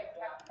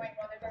my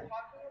brothers are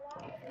talking a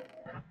lot.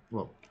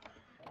 Well,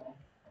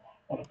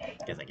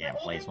 guess I can't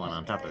place one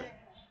on top of it.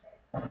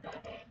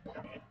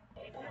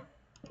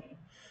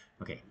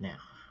 Okay, now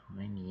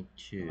I need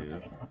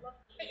to.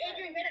 Hey,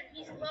 Adrian, get him.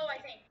 He's low, I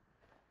think.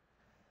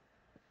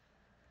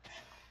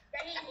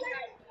 Yeah, he's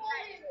high.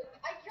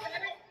 I killed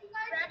him.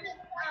 Grab his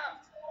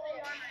gold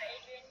armor,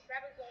 Adrian.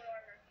 Grab his gold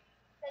armor.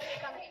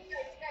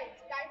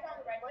 Guys on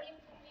the right. What do you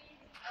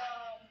please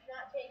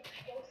not take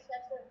those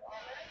sets of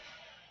armor?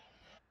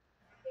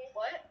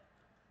 What?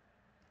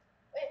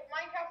 Wait,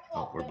 Minecraft 12.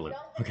 Oh, we're blue.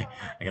 Okay,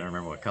 I gotta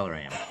remember what color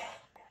I am.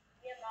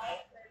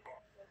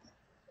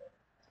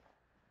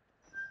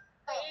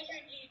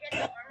 Adrian, did you get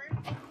the armor?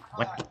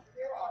 What?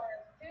 There are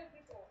 2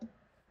 people.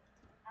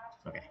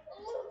 Okay.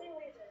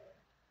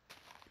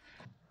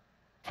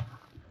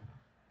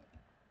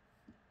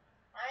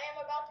 I am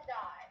about to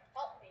die.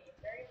 Help me.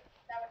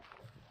 That would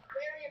be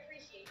very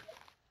appreciated.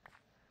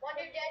 One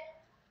dude dead.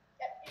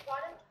 Yep, you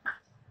got him.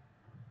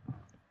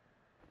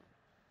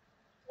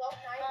 Well,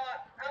 nice.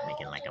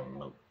 Making like a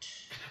moat.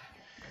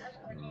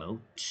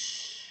 Moat.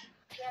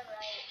 Yeah,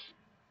 right.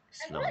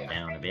 Slow them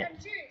down a bit.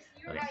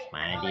 Okay,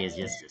 my idea is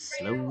just to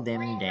slow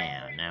them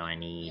down. Now I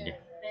need to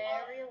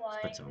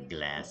put some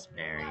glass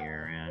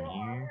barrier around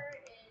here.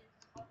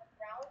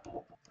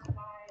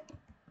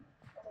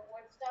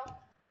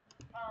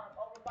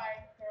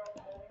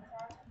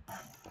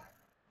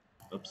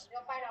 Oops.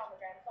 You'll find out on the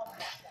ground. It's all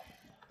stuff.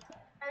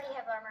 I already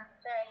have armor.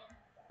 Sorry.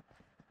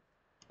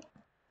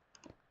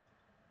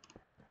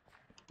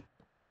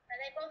 And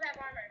they both have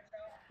armor, so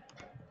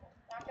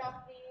watch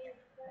out these.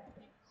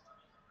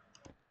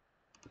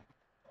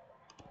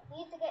 He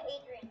needs to get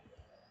Adrian.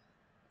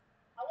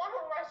 I want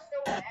to rush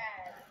so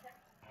bad.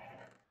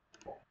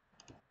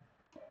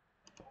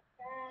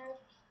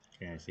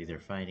 Okay, I see they're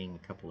fighting a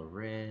couple of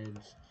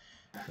reds,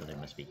 so they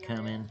must be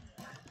coming.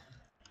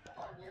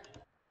 Are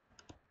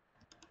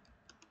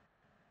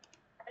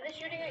they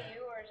shooting at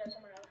you, or is that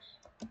someone else?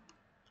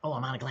 Oh,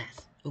 I'm out of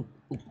glass. Ooh,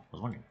 I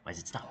was wondering, why is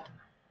it stopped?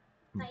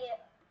 Not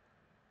yet.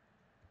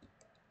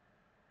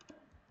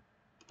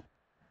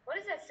 What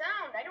is that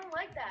sound? I don't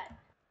like that.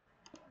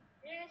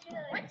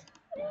 What?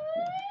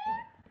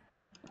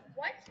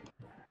 What?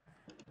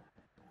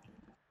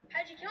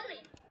 How'd you kill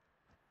me?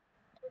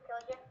 Who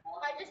killed you?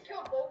 I just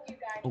killed both you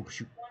guys. Oh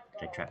shoot,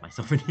 did I trap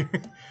myself in here?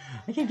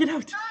 I can't get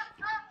out.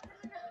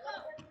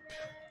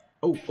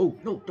 Oh,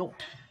 no, don't.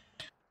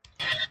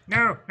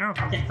 No,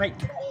 can't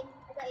fight.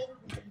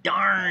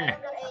 Darn!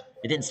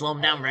 It didn't slow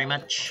them down very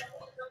much.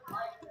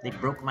 They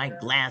broke my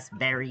glass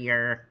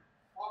barrier.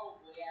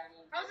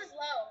 How's this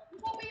low?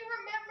 Well, we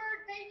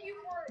remembered. Thank you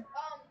for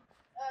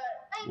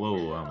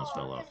Whoa, I almost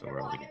fell off the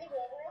world again.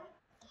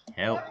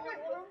 Help.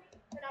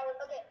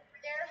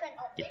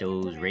 Get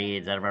those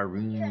raids out of our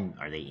room.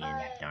 Are they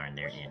in? Darn,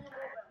 they're in.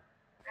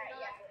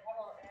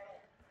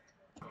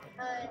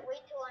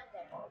 Wait till I'm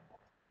there.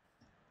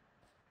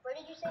 Where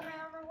did you say my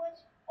armor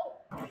was?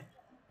 Oh.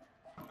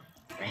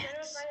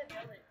 Rats.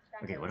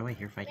 Okay, what do I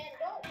hear fighting?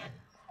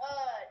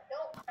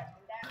 Don't press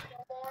back no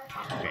more.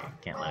 Okay,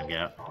 can't let him get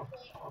up.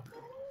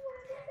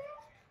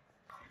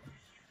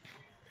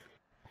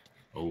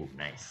 Oh,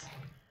 nice.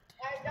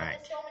 I've done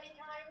Alright. this so many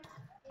times.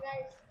 You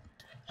guys.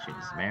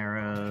 Shooting some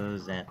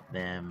arrows at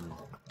them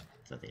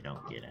so they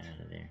don't get out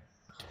of there.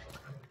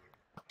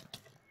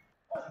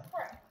 Oh,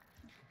 crap.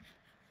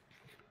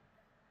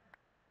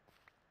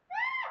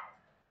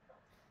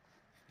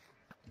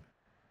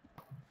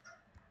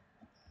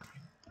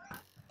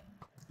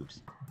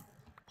 Oops.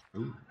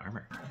 Ooh,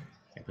 armor.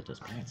 I put those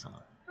pants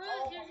on.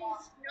 Who's using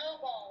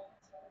snowballs?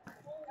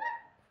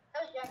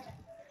 That was Jackson.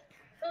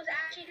 Those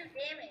actually do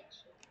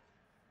damage.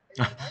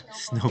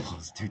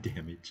 Snowballs do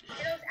damage.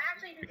 Those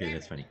actually do Okay, damage.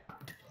 that's funny.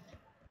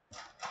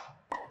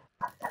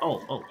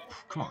 Oh,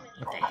 come on.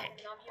 What the heck?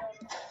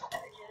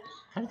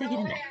 How did they get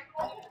in there?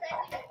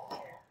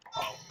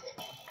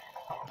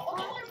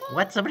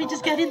 What? Somebody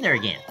just got in there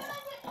again.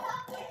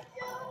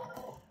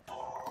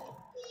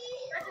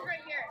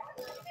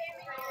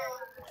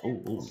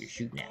 Oh, you're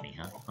shooting at me,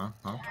 huh?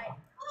 Oh,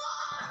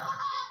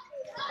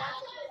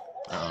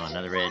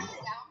 another red.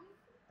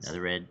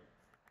 Another red.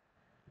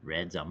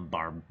 Reds,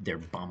 they're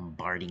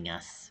bombarding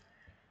us.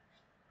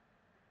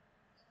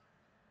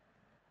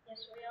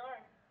 Yes, we are.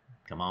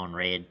 Come on,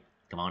 red.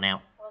 Come on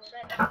out. Well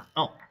said.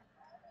 Oh,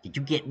 did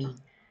you get me?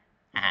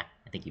 Ah,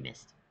 I think you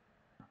missed.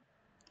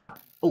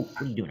 Oh,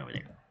 what are you doing over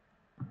there?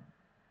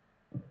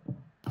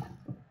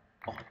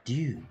 Oh,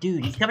 dude,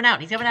 he's coming out.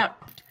 He's coming out.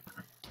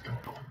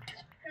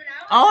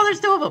 Oh, there's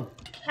two of them.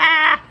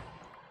 Ah!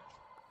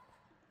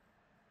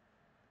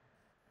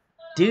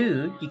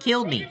 Dude, you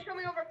killed me. Adrian's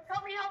coming over.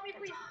 Help me,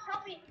 please.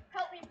 Help me,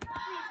 please.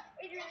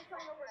 Adrian's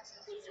coming over.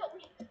 Please help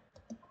me.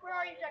 Where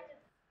are you, Jackson?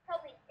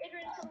 Help me.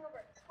 Adrian's coming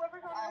over.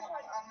 Whoever's on the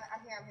side.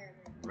 I'm here.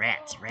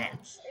 Rats.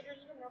 Adrian's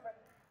coming over.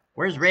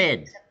 Where's Red?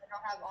 I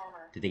don't have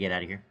armor. Did they get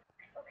out of here?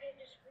 Okay,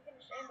 we can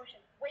just ambush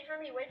him. Wait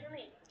for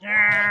me.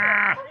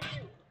 Ah! What did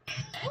you?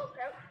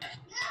 Okay.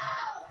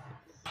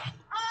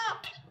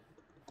 Ah!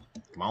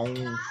 Come on.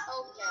 Okay,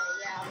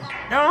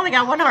 yeah. No, I only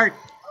got one heart.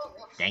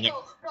 Dang it.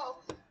 Go.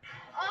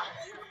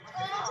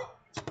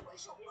 He's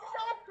so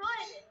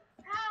good.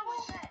 How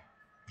is that?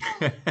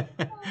 I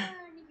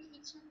need to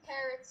eat some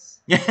carrots.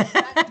 Yep,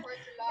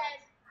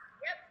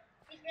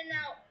 he's getting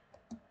out.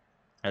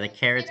 Are the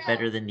carrots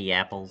better than the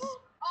apples?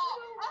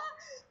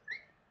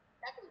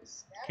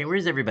 Okay,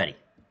 where's everybody?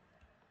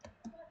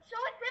 So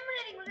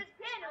intimidating with this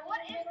pin.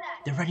 What is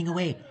that? They're running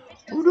away.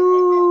 Oh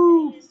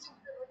no!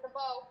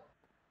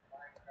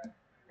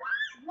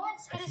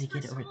 How did he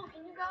get over?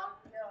 Can you go?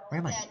 Where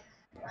am I?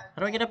 How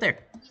do I get up there?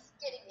 He's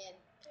getting in.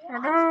 Oh no!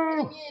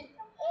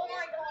 Oh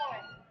my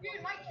god.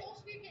 Dude, my kill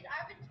streak is, I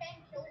have a 10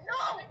 kills. No!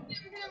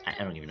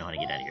 I don't even know how to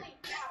get out of here.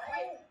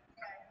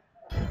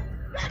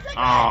 Yes,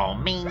 Oh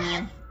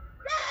man!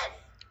 Yes!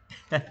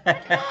 Let's go!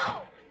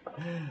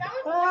 That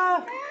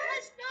was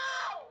let's go!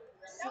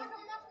 That was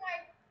almost my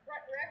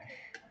record.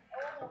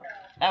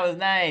 That was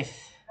nice.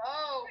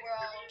 Oh, bro.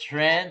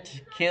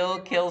 Trent,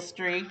 kill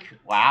streak.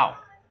 Wow.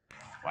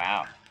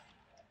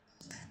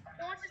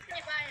 Who wants to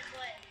stay by and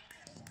play?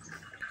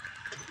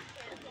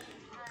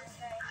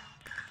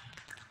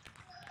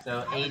 So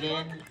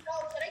Aiden,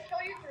 Oh, did I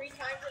kill you 3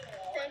 times in a row?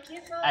 Thank you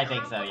for I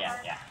think so.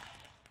 Yeah.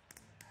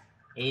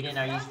 Aiden,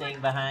 are you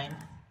staying behind? I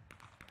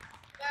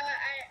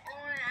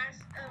want to ask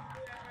whoever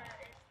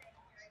is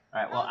staying.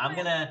 All right. Well, I'm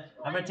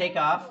gonna take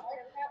off.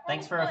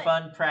 Thanks for a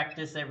fun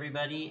practice,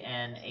 everybody.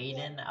 And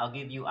Aiden, I'll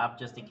give you up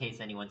just in case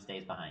anyone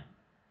stays behind.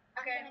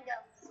 Okay.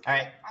 All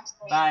right.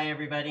 Bye,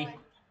 everybody.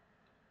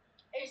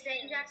 Are you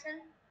staying,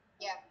 Jackson?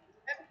 Yeah.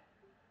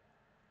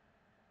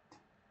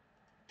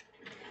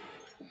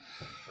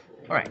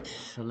 All right.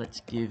 So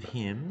let's give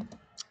him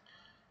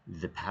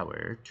the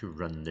power to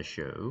run the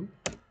show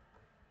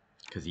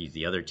because he's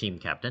the other team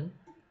captain,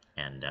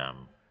 and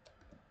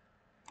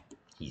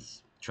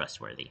he's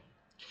trustworthy.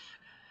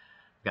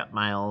 Got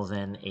Miles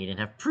and Aiden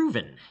have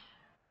proven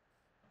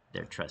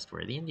they're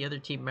trustworthy, and the other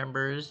team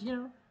members,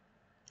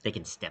 they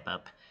can step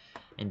up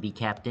and be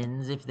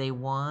captains if they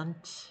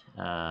want,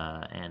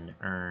 and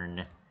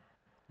earn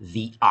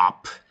the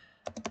op,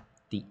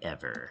 the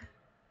ever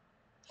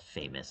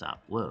famous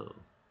op. Whoa,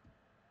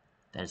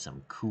 that is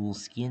some cool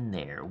skin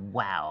there.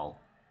 Wow,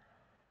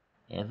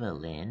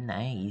 Evelyn,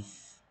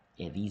 nice.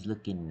 Evie's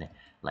looking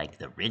like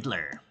the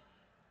Riddler.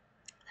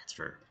 That's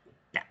for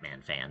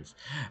Batman fans.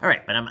 All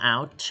right, but I'm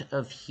out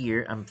of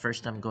here. I'm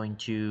going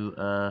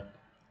to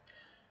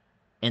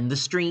end the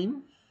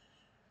stream,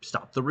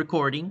 stop the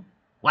recording.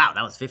 Wow,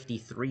 that was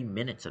 53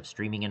 minutes of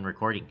streaming and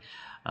recording.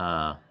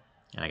 And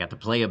I got to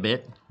play a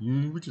bit,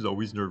 which is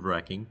always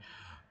nerve-wracking.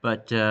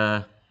 But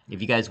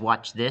if you guys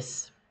watch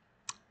this,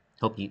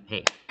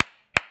 hey,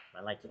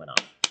 my lights went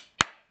off.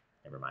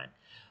 Never mind.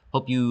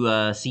 Hope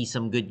you see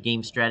some good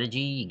game strategy.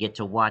 You get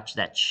to watch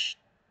that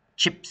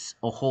Chips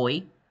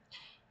Ahoy.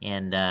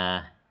 And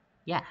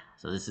yeah,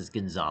 so this is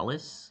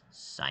Gonzalez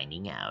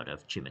signing out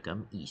of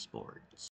Chimacum Esports.